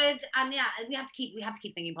good. And yeah, we have to keep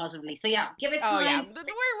thinking positively. So yeah, give it time. Oh yeah,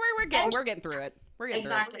 we're getting through it.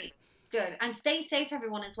 Exactly. Good. And stay safe,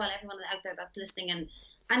 everyone, as well. Everyone out there that's listening, and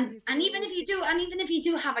even if you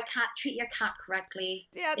do have a cat, treat your cat correctly.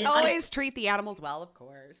 Yeah, always treat the animals well, of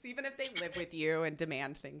course. Even if they live with you and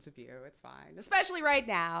demand things of you, it's fine. Especially right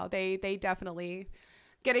now, they definitely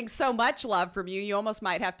getting so much love from you. You almost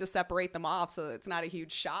might have to separate them off so it's not a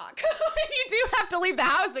huge shock. You do have to leave the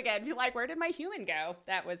house again. You're like, where did my human go?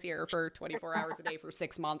 That was here for 24 hours a day for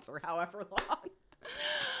 6 months or however long.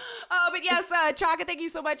 But yes, Chaka, thank you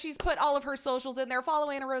so much. She's put all of her socials in there.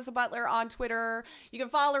 Follow Anarosa Butler on Twitter. You can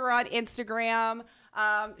follow her on Instagram.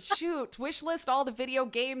 Wishlist all the video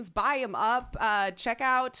games, buy them up. Check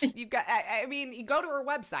out, you go to her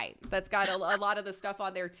website. That's got a lot of the stuff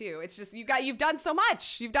on there too. It's just, you've done so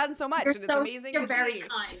much. And it's amazing to see.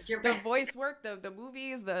 The voice work, the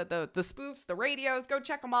movies, the spoofs, the radios. Go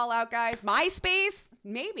check them all out, guys. MySpace,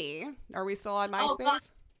 maybe. Are we still on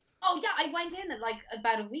MySpace? Oh yeah, I went in like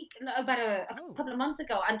about a couple of months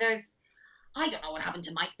ago, and I don't know what happened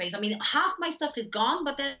to MySpace. I mean, half my stuff is gone,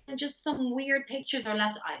 but then just some weird pictures are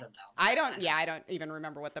left. I don't know. I don't even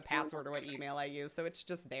remember what the password or what email I use, so it's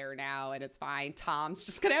just there now, and it's fine. Tom's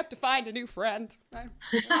just gonna have to find a new friend. But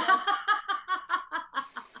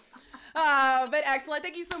excellent.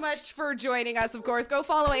 Thank you so much for joining us. Of course, go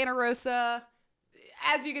follow Anarosa.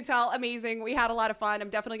 As you can tell, amazing. We had a lot of fun. I'm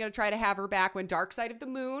definitely going to try to have her back when Dark Side of the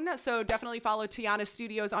Moon. So definitely follow Tiana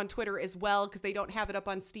Studios on Twitter as well, because they don't have it up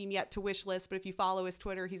on Steam yet to Wishlist. But if you follow his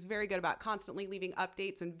Twitter, he's very good about constantly leaving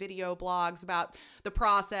updates and video blogs about the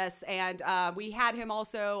process. And we had him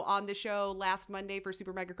also on the show last Monday for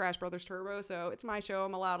Super Mega Crash Brothers Turbo. So it's my show.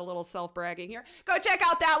 I'm allowed a little self-bragging here. Go check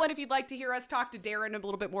out that one if you'd like to hear us talk to Darren a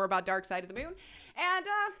little bit more about Dark Side of the Moon. And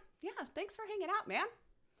yeah, thanks for hanging out, man.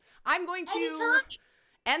 I'm going to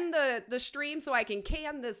end the stream so I can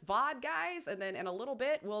can this VOD, guys, and then in a little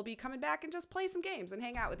bit we'll be coming back and just play some games and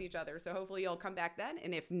hang out with each other. So hopefully you'll come back then,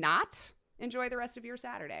 and if not, enjoy the rest of your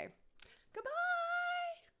Saturday. Goodbye.